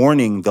he's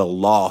mourning the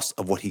loss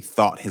of what he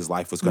thought his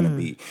life was going to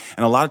be.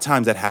 And a lot of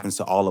times that happens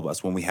to all of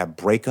us when we have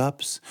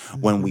breakups,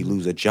 when we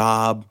lose a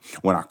job,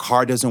 when our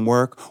car doesn't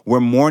work.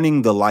 We're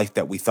mourning the life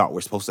that we thought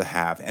we're supposed to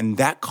have. And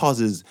that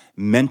causes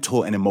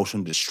mental and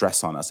emotional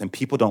distress on us. And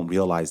people don't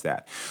realize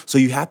that. So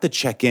you have to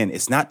check in.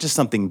 It's not just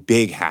something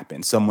big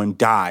happened. Someone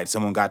died,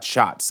 someone got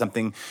shot,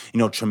 something,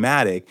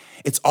 traumatic.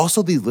 It's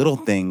also these little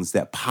things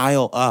that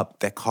pile up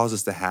that cause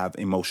us to have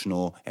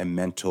emotional and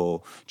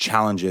mental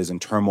challenges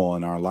and turmoil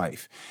in our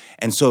life.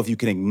 And so if you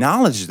can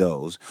acknowledge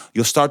those,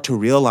 you'll start to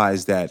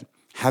realize that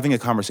having a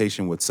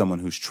conversation with someone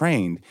who's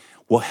trained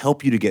will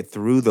help you to get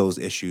through those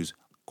issues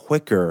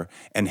quicker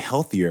and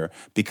healthier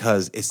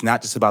because it's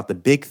not just about the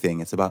big thing,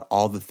 it's about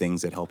all the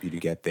things that help you to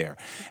get there.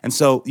 And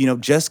so,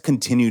 just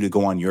continue to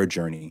go on your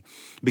journey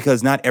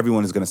because not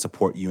everyone is going to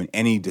support you in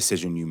any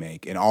decision you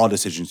make, in all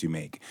decisions you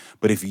make.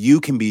 But if you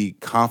can be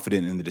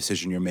confident in the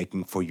decision you're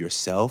making for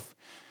yourself,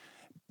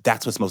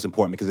 that's what's most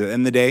important because at the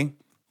end of the day,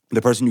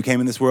 the person you came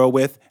in this world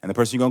with and the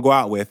person you're going to go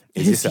out with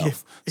is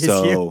yourself.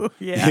 So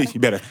yeah. you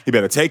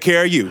better take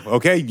care of you,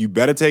 okay? You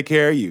better take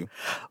care of you.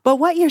 But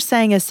what you're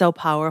saying is so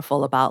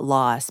powerful about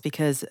loss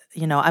because,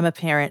 I'm a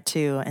parent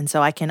too. And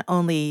so I can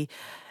only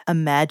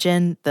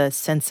imagine the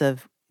sense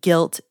of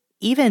guilt,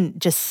 even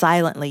just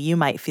silently, you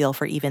might feel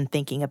for even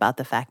thinking about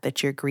the fact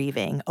that you're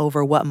grieving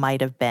over what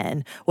might have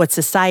been, what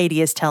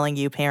society is telling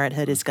you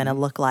parenthood is going to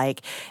look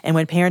like. And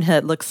when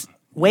parenthood looks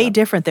way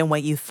different than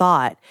what you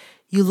thought,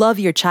 you love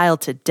your child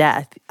to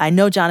death. I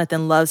know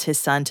Jonathan loves his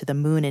son to the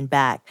moon and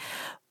back.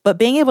 But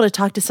being able to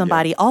talk to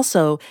somebody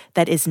also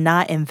that is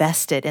not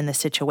invested in the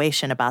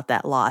situation about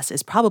that loss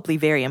is probably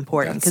very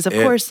important. Because, of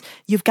course,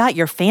 you've got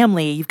your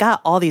family, you've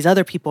got all these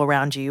other people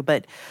around you.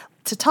 But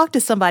to talk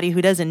to somebody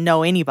who doesn't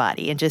know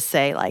anybody and just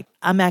say,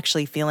 I'm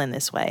actually feeling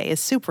this way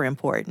is super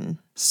important.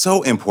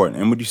 So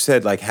important. And what you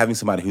said, having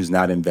somebody who's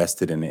not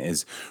invested in it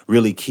is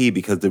really key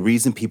because the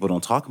reason people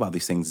don't talk about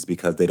these things is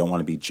because they don't want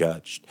to be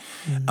judged.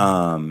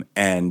 Mm-hmm.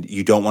 And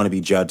you don't want to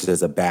be judged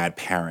as a bad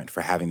parent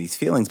for having these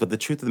feelings. But the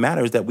truth of the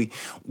matter is that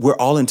we're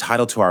all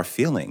entitled to our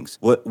feelings.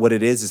 What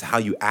it is how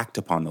you act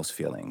upon those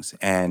feelings.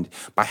 And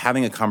by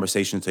having a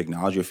conversation to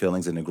acknowledge your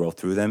feelings and to grow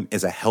through them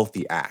is a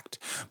healthy act.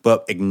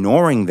 But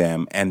ignoring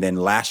them and then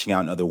lashing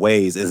out in other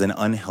ways is an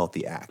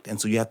unhealthy act. And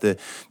so you have to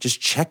to just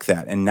check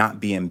that and not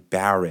be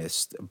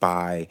embarrassed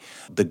by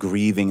the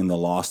grieving and the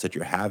loss that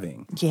you're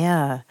having.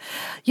 Yeah.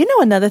 You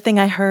know, another thing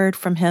I heard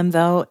from him,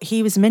 though,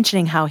 he was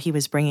mentioning how he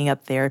was bringing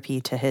up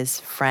therapy to his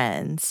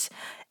friends.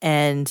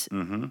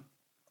 And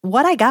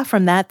what I got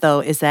from that, though,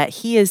 is that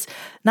he is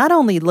not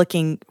only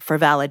looking for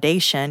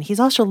validation, he's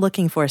also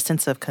looking for a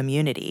sense of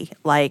community.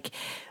 Like,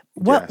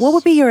 what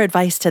would be your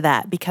advice to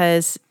that?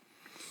 Because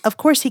of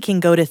course, he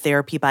can go to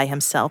therapy by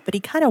himself, but he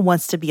kind of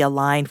wants to be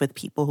aligned with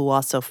people who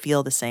also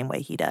feel the same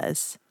way he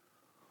does.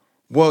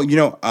 Well,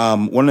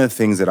 one of the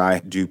things that I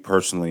do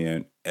personally,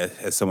 and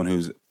as someone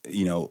who's,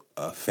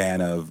 a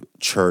fan of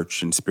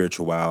church and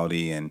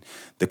spirituality and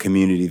the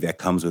community that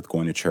comes with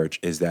going to church,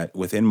 is that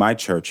within my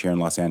church here in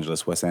Los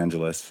Angeles, West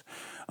Angeles,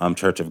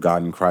 Church of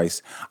God in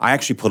Christ, I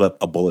actually put up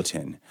a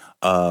bulletin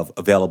of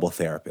available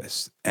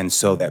therapists. And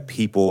so that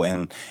people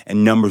and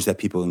numbers that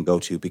people can go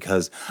to,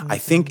 because I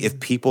think if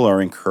people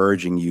are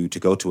encouraging you to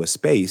go to a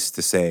space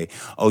to say,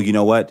 oh, you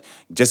know what,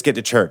 just get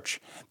to church,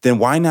 then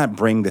why not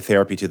bring the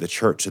therapy to the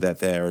church so that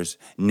there's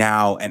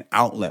now an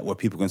outlet where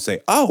people can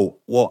say, oh,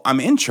 well, I'm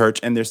in church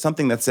and there's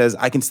something that says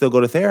I can still go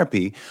to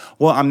therapy.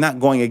 Well, I'm not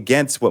going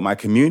against what my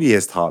community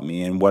has taught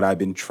me and what I've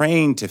been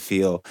trained to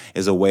feel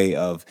is a way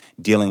of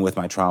dealing with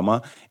my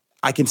trauma.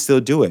 I can still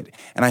do it.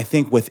 And I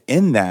think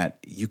within that,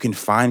 you can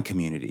find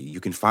community. You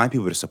can find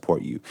people to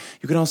support you.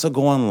 You can also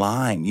go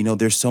online.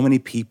 There's so many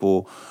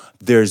people.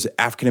 There's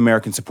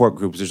African-American support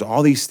groups. There's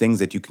all these things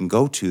that you can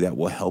go to that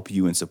will help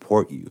you and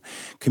support you.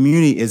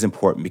 Community is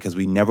important because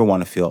we never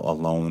want to feel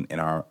alone in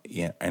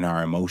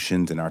our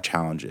emotions and our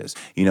challenges.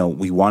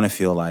 We want to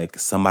feel like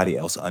somebody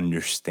else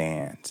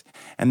understands.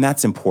 And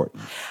that's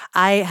important.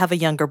 I have a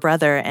younger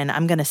brother, and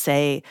I'm going to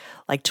say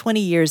like 20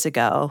 years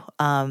ago,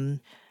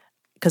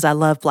 because I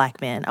love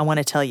Black men. I want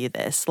to tell you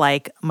this.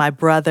 Like, my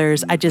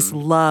brothers, I just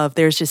love,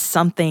 there's just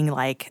something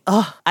like,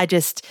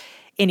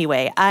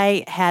 anyway,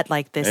 I had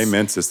like this.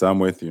 Amen, sister, I'm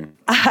with you.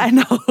 I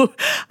know.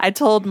 I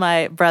told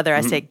my brother,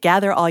 I said,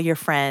 gather all your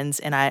friends,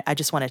 and I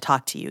just want to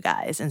talk to you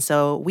guys. And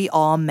so we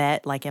all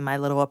met like in my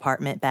little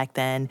apartment back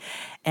then,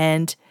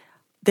 and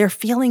their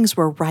feelings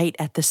were right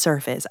at the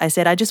surface. I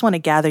said, I just want to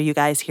gather you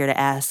guys here to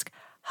ask,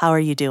 how are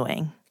you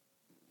doing?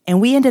 And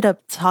we ended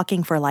up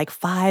talking for like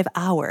 5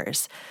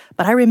 hours.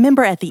 But I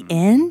remember at the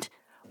end,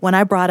 when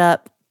I brought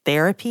up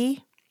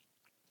therapy,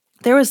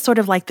 there was sort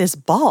of like this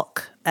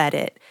balk at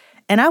it.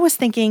 And I was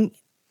thinking,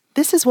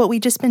 this is what we've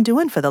just been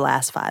doing for the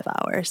last 5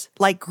 hours,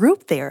 like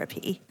group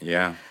therapy.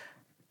 Yeah.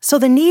 So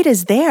the need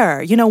is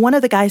there. One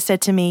of the guys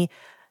said to me,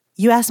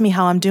 you asked me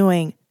how I'm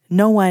doing.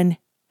 No one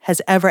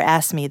has ever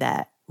asked me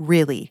that,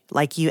 really,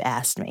 like you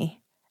asked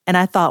me. And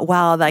I thought,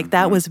 wow, like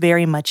that was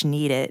very much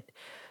needed.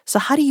 So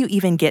how do you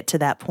even get to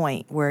that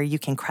point where you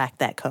can crack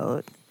that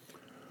code?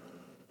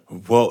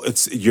 Well,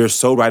 you're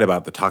so right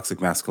about the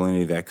toxic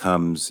masculinity that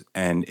comes,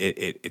 and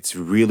it's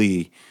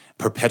really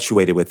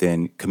perpetuated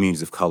within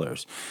communities of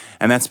colors.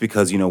 And that's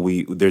because,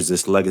 there's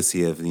this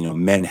legacy of,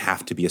 men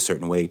have to be a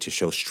certain way to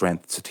show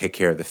strength, to take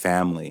care of the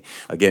family.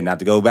 Again, not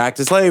to go back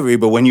to slavery,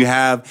 but when you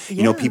have,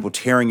 people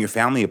tearing your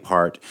family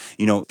apart,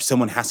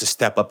 someone has to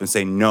step up and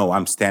say, no,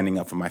 I'm standing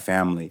up for my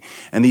family.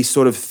 And these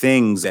sort of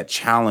things that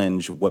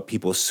challenge what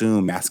people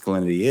assume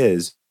masculinity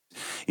is,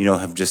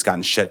 have just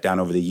gotten shut down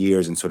over the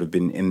years and sort of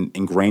been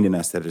ingrained in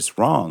us that it's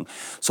wrong.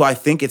 So I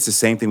think it's the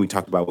same thing we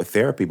talked about with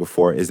therapy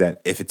before, is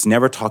that if it's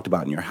never talked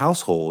about in your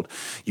household,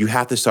 you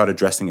have to start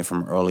addressing it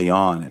from early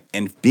on.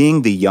 And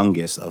being the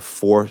youngest of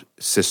 4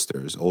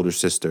 sisters, older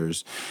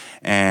sisters,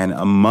 and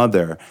a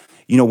mother,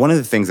 one of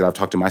the things that I've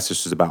talked to my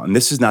sisters about, and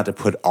this is not to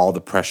put all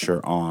the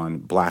pressure on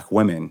Black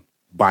women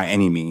by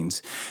any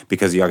means,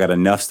 because y'all got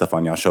enough stuff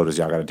on y'all shoulders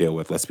y'all got to deal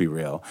with, let's be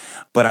real.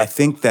 But I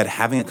think that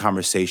having a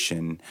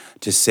conversation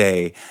to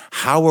say,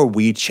 how are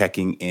we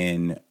checking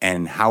in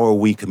and how are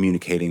we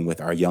communicating with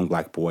our young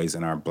Black boys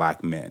and our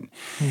Black men?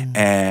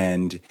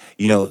 And,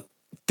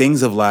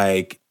 things of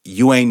like,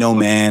 you ain't no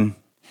man,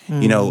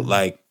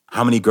 like,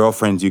 how many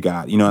girlfriends you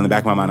got? In the back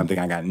of my mind, I'm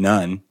thinking I got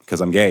none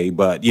because I'm gay.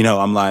 But,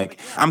 I'm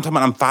talking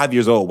about I'm 5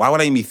 years old. Why would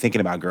I even be thinking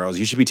about girls?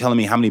 You should be telling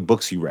me how many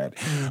books you read.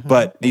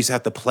 But you just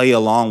have to play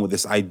along with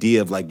this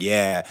idea of like,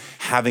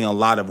 having a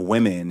lot of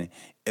women,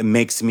 it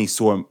makes me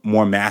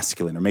more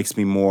masculine or makes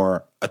me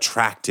more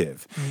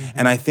attractive.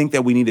 And I think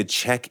that we need to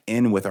check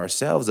in with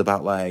ourselves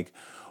about like,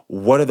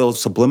 what are those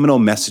subliminal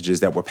messages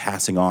that we're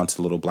passing on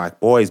to little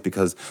Black boys?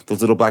 Because those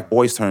little Black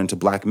boys turn into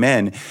Black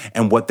men,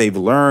 and what they've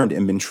learned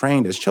and been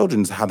trained as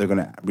children is how they're going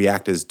to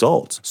react as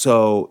adults.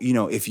 So,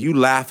 if you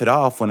laugh it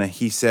off when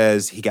he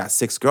says he got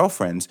 6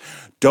 girlfriends,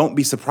 don't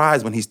be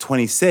surprised when he's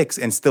 26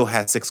 and still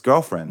had 6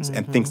 girlfriends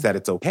and thinks that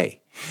it's okay.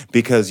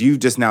 Because you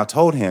just now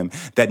told him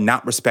that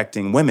not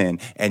respecting women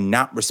and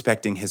not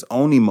respecting his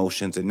own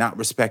emotions and not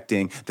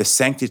respecting the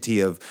sanctity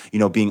of,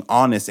 being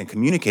honest and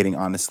communicating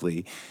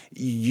honestly,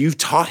 you've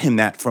taught him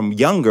that from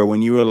younger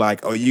when you were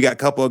like, oh, you got a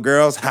couple of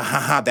girls? Ha, ha,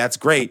 ha, that's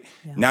great.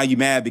 Yeah. Now you're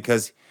mad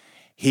because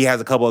he has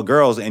a couple of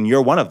girls and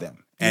you're one of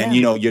them. And,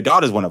 your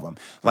daughter's one of them.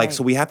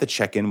 So we have to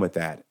check in with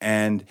that.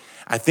 And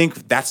I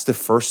think that's the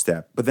first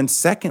step. But then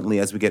secondly,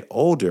 as we get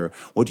older,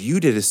 what you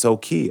did is so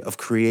key of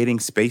creating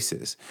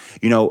spaces.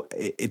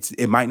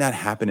 It might not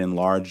happen in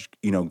large,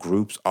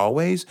 groups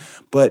always,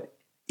 but,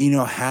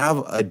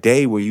 have a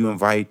day where you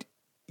invite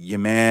your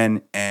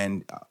man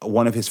and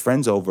one of his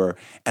friends over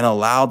and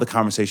allow the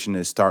conversation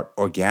to start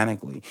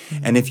organically.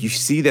 Mm-hmm. And if you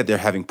see that they're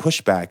having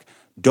pushback,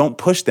 don't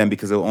push them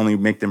because it'll only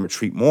make them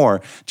retreat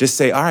more. Just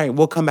say, all right,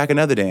 we'll come back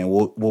another day and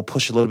we'll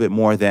push a little bit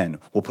more then.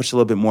 We'll push a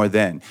little bit more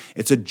then.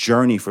 It's a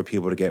journey for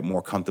people to get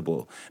more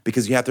comfortable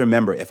because you have to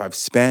remember, if I've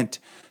spent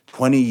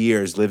 20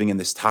 years living in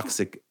this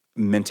toxic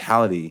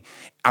mentality,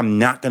 I'm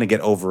not going to get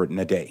over it in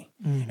a day.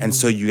 Mm-hmm. And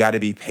so you got to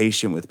be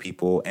patient with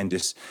people and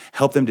just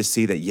help them to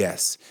see that,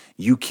 yes,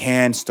 you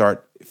can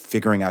start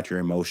figuring out your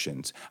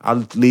emotions.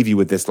 I'll leave you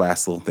with this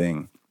last little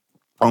thing.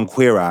 On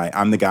Queer Eye,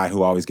 I'm the guy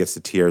who always gets the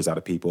tears out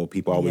of people.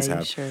 People always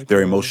have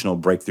their emotional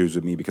breakthroughs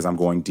with me because I'm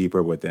going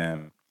deeper with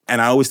them.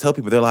 And I always tell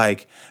people, they're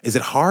like, is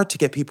it hard to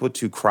get people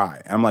to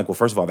cry? And I'm like, well,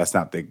 first of all, that's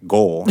not the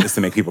goal, is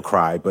to make people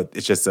cry. But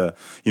it's just so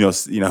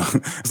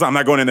I'm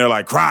not going in there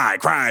like,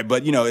 cry.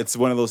 But, it's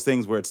one of those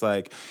things where it's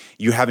like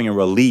you're having a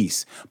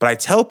release. But I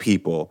tell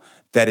people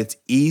that it's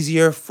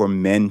easier for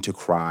men to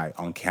cry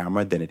on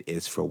camera than it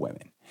is for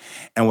women.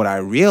 And what I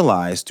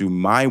realized through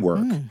my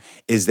work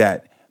is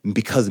that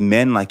because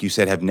men, like you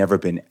said, have never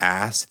been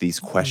asked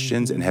these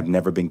questions and have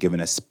never been given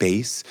a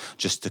space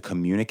just to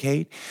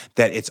communicate,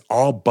 that it's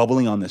all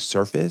bubbling on the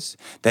surface,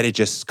 that it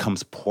just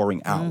comes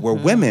pouring out. Where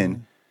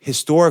women,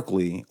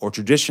 historically or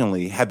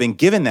traditionally, have been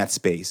given that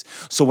space.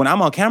 So when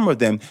I'm on camera with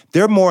them,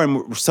 they're more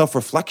in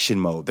self-reflection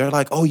mode. They're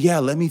like, oh yeah,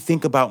 let me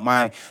think about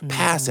my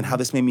past and how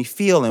this made me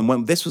feel and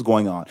when this was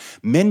going on.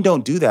 Men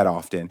don't do that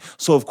often.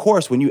 So of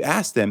course, when you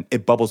ask them,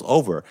 it bubbles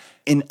over.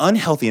 In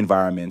unhealthy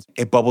environments,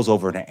 it bubbles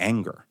over into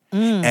anger.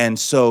 And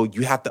so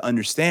you have to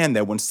understand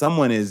that when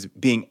someone is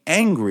being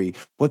angry,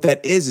 what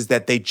that is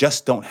that they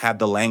just don't have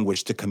the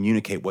language to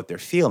communicate what they're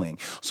feeling.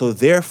 So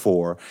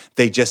therefore,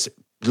 they just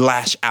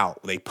lash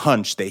out, they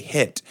punch, they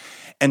hit.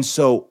 And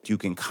so you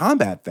can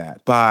combat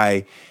that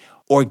by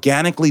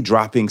organically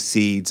dropping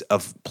seeds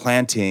of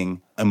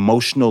planting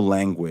emotional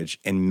language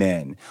in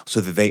men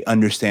so that they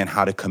understand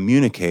how to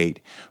communicate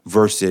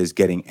versus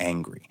getting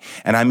angry.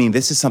 And I mean,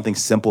 this is something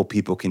simple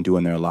people can do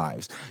in their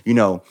lives.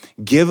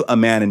 Give a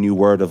man a new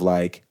word of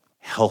like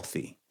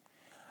healthy.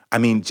 I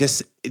mean,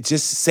 just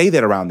say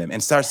that around them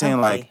and start saying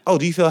like, oh,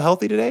 do you feel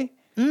healthy today?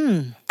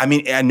 I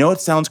mean, I know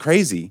it sounds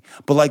crazy,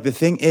 but like the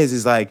thing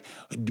is like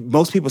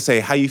most people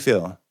say, how you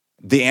feel?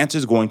 The answer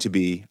is going to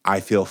be,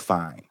 I feel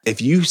fine.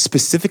 If you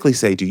specifically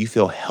say, do you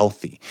feel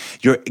healthy?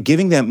 You're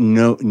giving them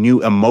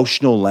new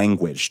emotional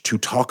language to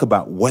talk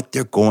about what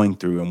they're going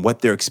through and what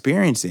they're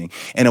experiencing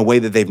in a way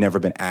that they've never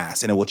been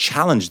asked. And it will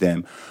challenge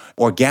them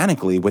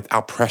organically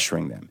without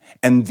pressuring them.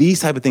 And these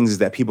type of things is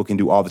that people can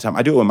do all the time.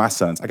 I do it with my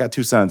sons. I got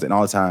 2 sons and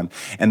all the time.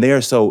 And they are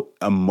so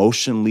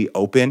emotionally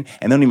open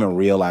and they don't even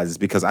realize it's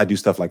because I do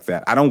stuff like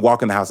that. I don't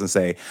walk in the house and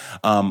say,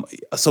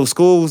 so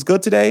school was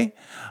good today?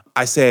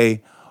 I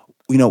say,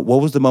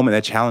 what was the moment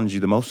that challenged you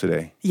the most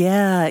today?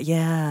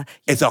 Yeah.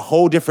 It's a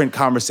whole different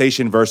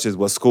conversation versus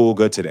was school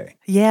good today?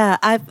 Yeah,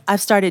 I've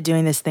started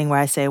doing this thing where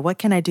I say, what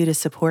can I do to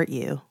support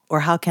you? Or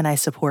how can I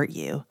support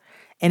you?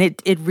 And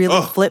it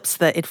really flips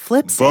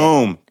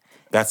Boom.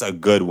 That's a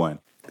good one.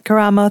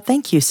 Karamo,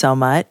 thank you so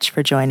much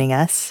for joining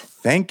us.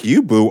 Thank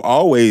you, boo.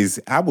 Always.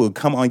 I will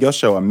come on your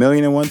show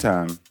 1,000,001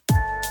 times.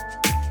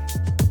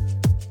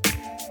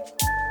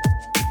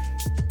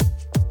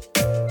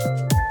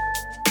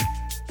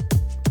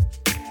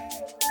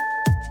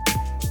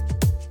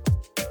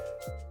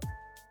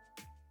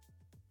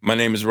 My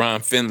name is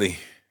Ron Finley,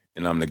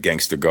 and I'm the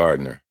Gangster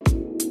Gardener.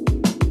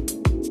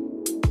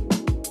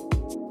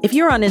 If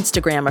you're on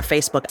Instagram or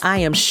Facebook, I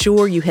am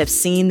sure you have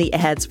seen the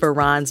ads for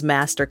Ron's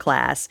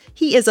masterclass.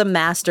 He is a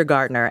master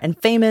gardener and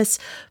famous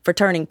for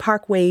turning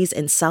parkways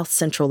in South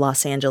Central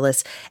Los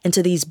Angeles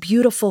into these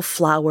beautiful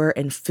flower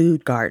and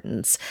food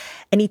gardens.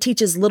 And he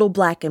teaches little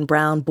black and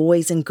brown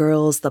boys and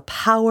girls the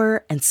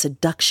power and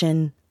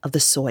seduction of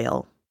the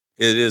soil.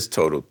 It is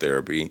total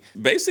therapy.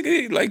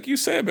 Basically, like you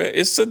said, man,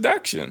 it's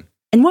seduction.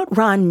 And what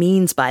Ron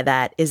means by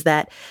that is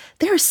that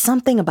there is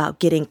something about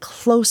getting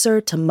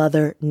closer to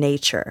Mother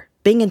Nature,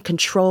 being in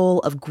control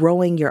of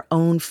growing your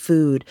own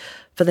food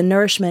for the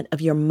nourishment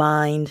of your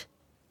mind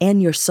and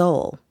your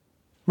soul.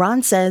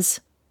 Ron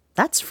says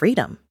that's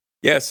freedom.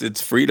 Yes, it's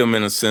freedom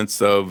in a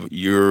sense of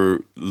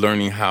you're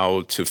learning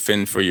how to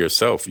fend for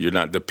yourself. You're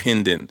not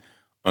dependent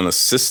on a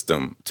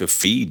system to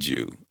feed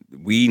you.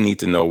 We need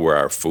to know where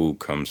our food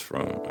comes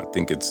from. I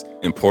think it's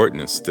important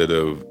instead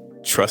of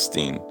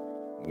trusting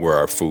where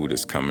our food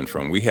is coming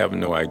from. We have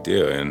no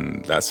idea,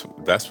 and that's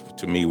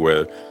to me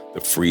where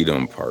the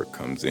freedom part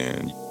comes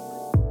in.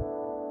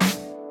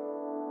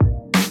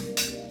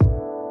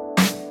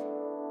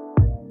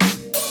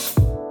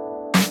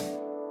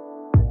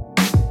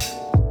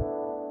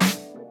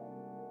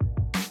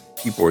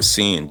 People are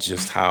seeing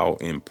just how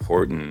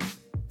important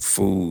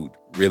food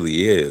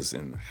really is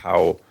and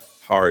how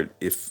hard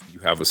if you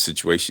have a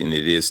situation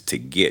it is to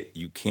get.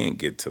 You can't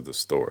get to the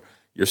store.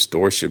 Your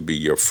store should be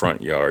your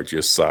front yard,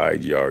 your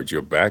side yard,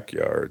 your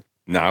backyard.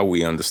 Now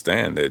we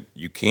understand that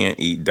you can't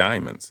eat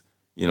diamonds.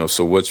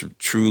 So what's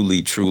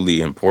truly,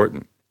 truly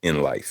important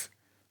in life?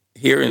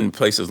 Here in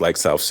places like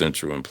South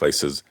Central and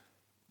places,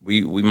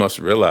 we must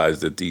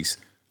realize that these,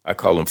 I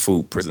call them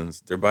food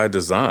prisons, they're by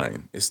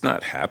design. It's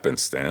not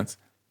happenstance.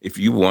 If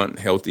you want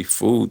healthy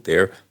food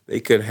there, they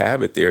could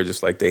have it there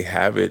just like they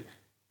have it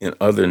in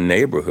other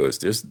neighborhoods.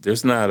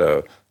 There's not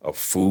a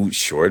food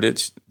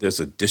shortage. There's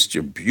a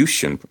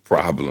distribution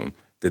problem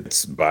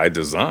that's by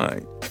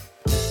design.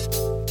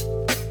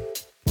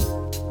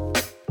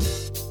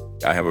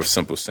 I have a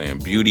simple saying,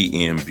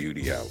 beauty in,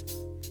 beauty out.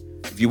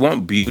 If you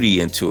want beauty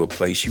into a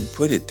place, you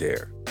put it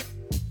there.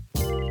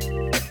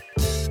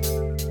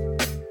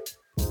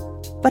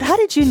 But how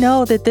did you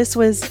know that this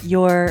was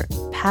your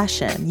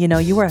passion?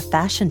 You were a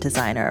fashion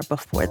designer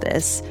before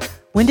this.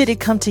 When did it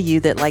come to you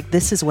that,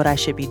 this is what I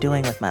should be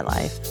doing with my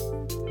life?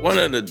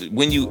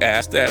 When you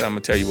asked that, I'm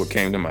going to tell you what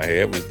came to my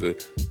head was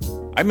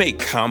I made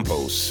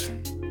compost,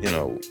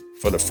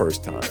 for the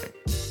first time.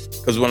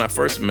 Because when I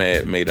first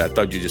made it, I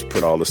thought you just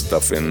put all the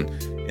stuff in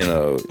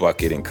a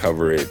bucket and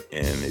cover it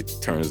and it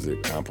turns to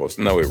compost.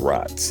 No, it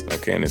rots,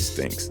 okay, and it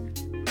stinks.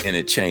 And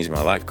it changed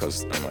my life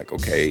because I'm like,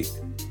 okay,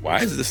 why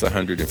is this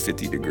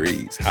 150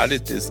 degrees? Why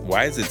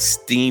is it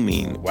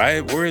steaming?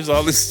 Where is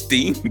all this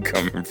steam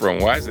coming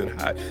from? Why is it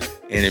hot?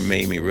 And it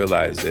made me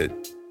realize that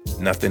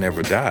nothing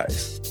ever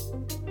dies.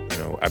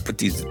 I put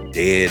these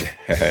dead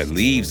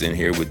leaves in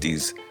here with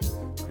these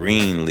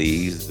green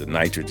leaves, the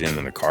nitrogen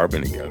and the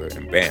carbon together,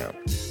 and bam,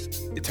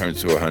 it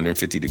turns to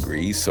 150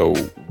 degrees. So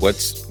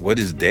what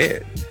is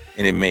dead?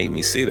 And it made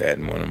me see that.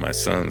 And one of my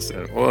sons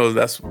said, well,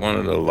 that's one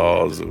of the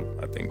laws of,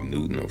 I think,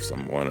 Newton or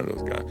one of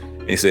those guys.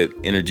 And he said,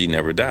 energy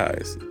never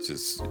dies. It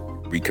just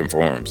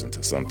reconforms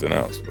into something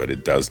else, but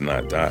it does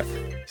not die.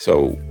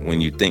 So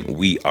when you think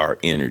we are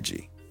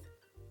energy,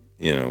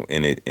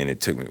 and it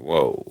took me,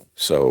 whoa.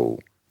 So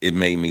it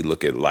made me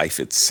look at life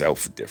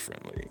itself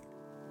differently.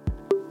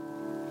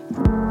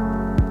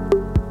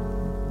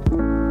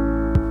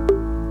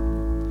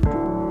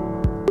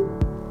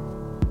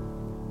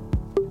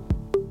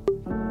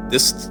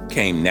 This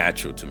came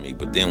natural to me,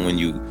 but then when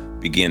you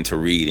begin to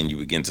read and you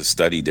begin to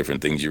study different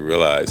things, you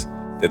realize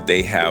that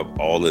they have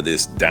all of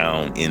this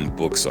down in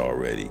books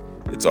already.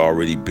 It's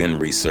already been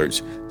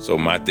researched. So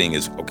my thing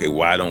is, okay,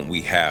 why don't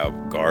we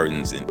have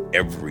gardens in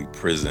every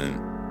prison,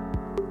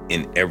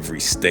 in every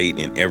state,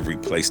 in every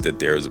place that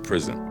there is a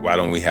prison? Why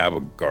don't we have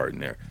a garden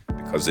there?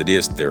 Because it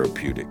is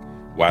therapeutic.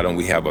 Why don't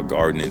we have a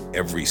garden in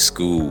every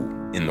school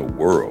in the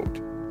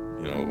world?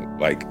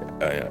 Like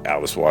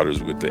Alice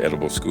Waters with the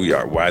edible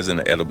schoolyard. Why isn't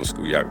an edible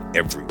schoolyard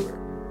everywhere?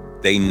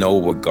 They know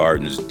what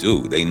gardens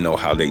do. They know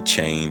how they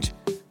change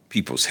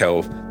people's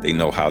health. They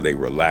know how they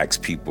relax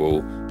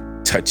people,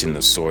 touching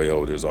the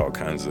soil. There's all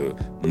kinds of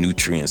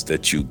nutrients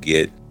that you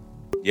get.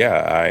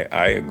 Yeah,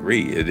 I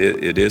agree.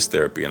 It is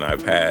therapy, and I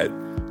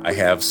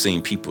have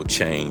seen people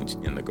change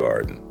in the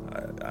garden.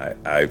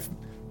 I've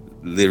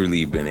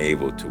literally been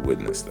able to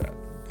witness that.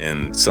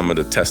 And some of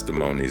the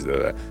testimonies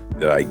that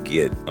I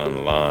get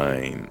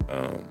online,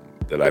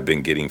 that I've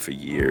been getting for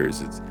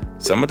years,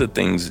 some of the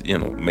things,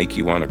 make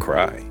you want to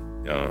cry.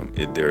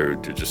 They're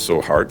just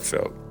so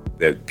heartfelt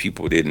that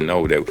people didn't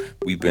know that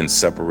we've been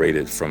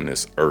separated from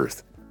this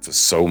earth for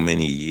so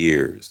many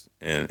years,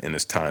 and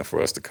it's time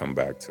for us to come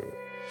back to it.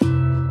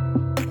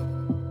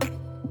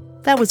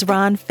 That was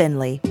Ron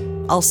Finley,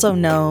 also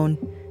known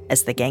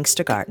as the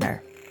Gangster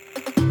Gardener.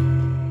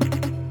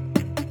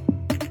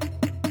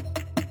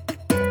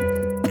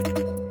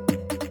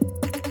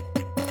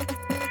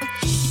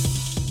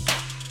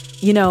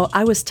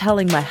 I was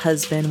telling my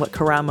husband what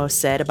Karamo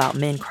said about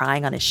men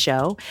crying on his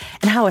show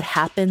and how it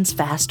happens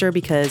faster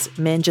because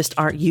men just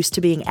aren't used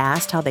to being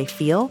asked how they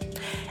feel.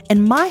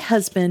 And my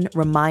husband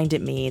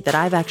reminded me that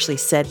I've actually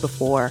said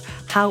before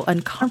how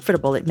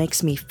uncomfortable it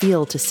makes me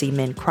feel to see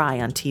men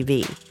cry on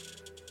TV.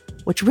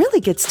 Which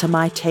really gets to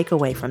my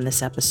takeaway from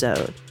this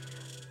episode.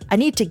 I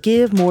need to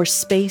give more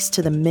space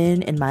to the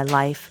men in my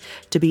life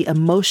to be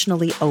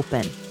emotionally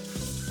open.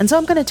 And so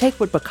I'm going to take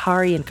what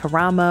Bakari and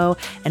Karamo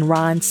and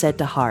Ron said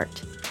to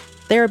heart.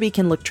 Therapy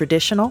can look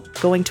traditional,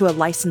 going to a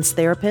licensed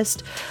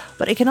therapist,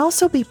 but it can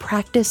also be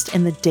practiced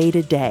in the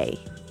day-to-day.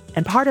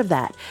 And part of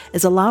that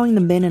is allowing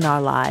the men in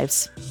our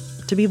lives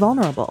to be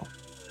vulnerable.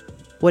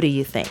 What do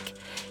you think?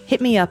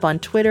 Hit me up on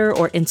Twitter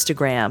or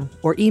Instagram,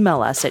 or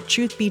email us at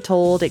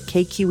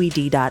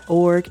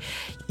truthbetold@kqed.org.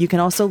 You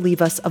can also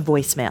leave us a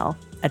voicemail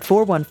at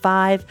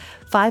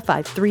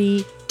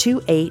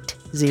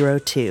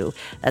 415-553-2802.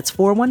 That's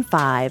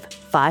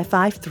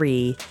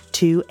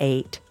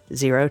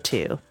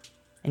 415-553-2802.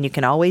 And you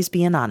can always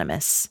be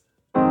anonymous.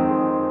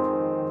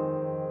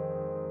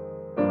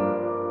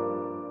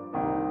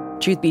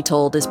 Truth Be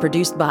Told is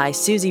produced by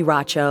Susie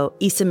Racho,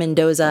 Issa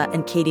Mendoza,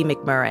 and Katie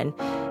McMurrin.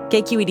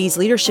 KQED's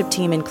leadership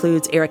team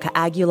includes Erica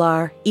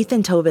Aguilar,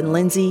 Ethan Tobin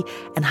Lindsay,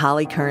 and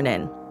Holly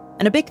Kernan.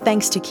 And a big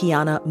thanks to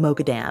Kiana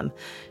Mogadam.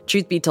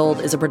 Truth Be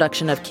Told is a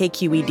production of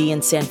KQED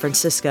in San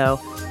Francisco.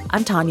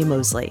 I'm Tanya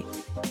Mosley.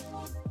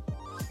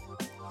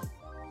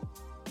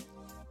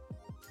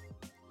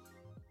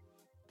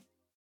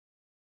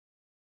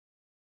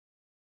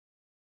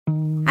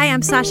 Hi,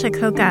 I'm Sasha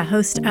Khokha,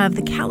 host of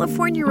the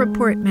California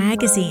Report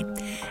magazine.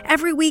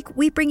 Every week,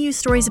 we bring you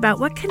stories about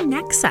what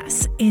connects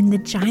us in the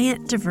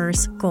giant,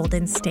 diverse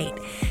Golden State.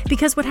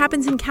 Because what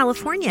happens in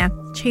California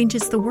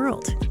changes the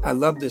world. I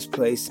love this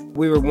place.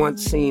 We were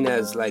once seen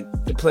as like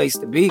the place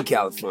to be,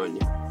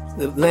 California.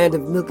 The land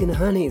of milk and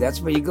honey.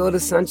 That's where you go to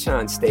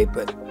Sunshine State,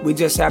 but we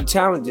just have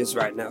challenges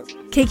right now.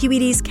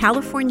 KQED's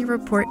California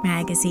Report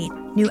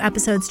magazine. New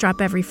episodes drop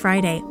every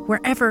Friday,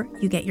 wherever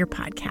you get your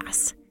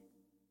podcasts.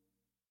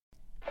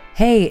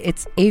 Hey,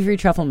 it's Avery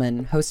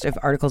Trufelman, host of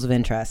Articles of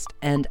Interest,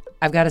 and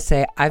I've got to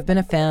say, I've been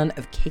a fan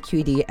of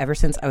KQED ever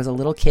since I was a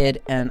little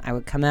kid, and I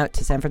would come out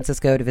to San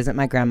Francisco to visit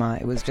my grandma.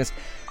 It was just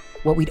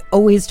what we'd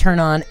always turn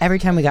on every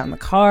time we got in the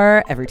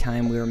car, every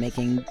time we were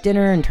making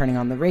dinner and turning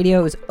on the radio.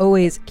 It was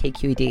always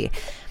KQED.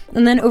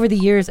 And then over the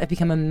years, I've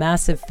become a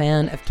massive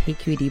fan of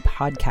KQED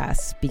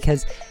podcasts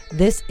because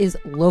this is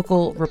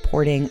local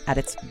reporting at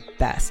its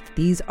best.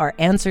 These are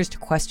answers to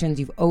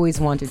questions you've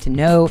always wanted to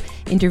know,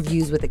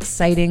 interviews with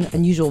exciting,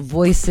 unusual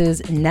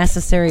voices,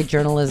 necessary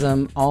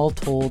journalism, all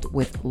told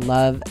with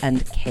love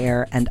and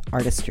care and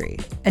artistry.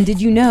 And did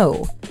you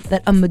know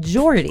that a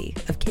majority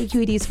of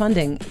KQED's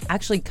funding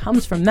actually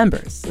comes from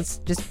members? It's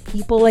just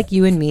people like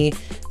you and me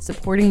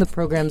supporting the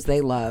programs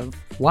they love,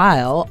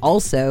 while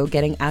also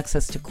getting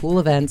access to cool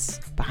events,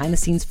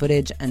 behind-the-scenes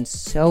footage, and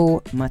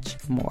so much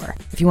more.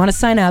 If you want to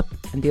sign up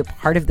and be a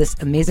part of this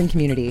amazing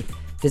community,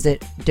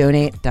 visit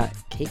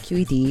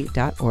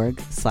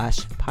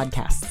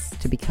donate.kqed.org/podcasts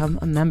to become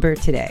a member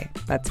today.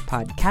 That's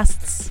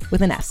podcasts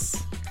with an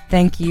S.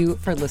 Thank you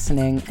for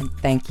listening, and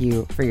thank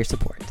you for your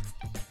support.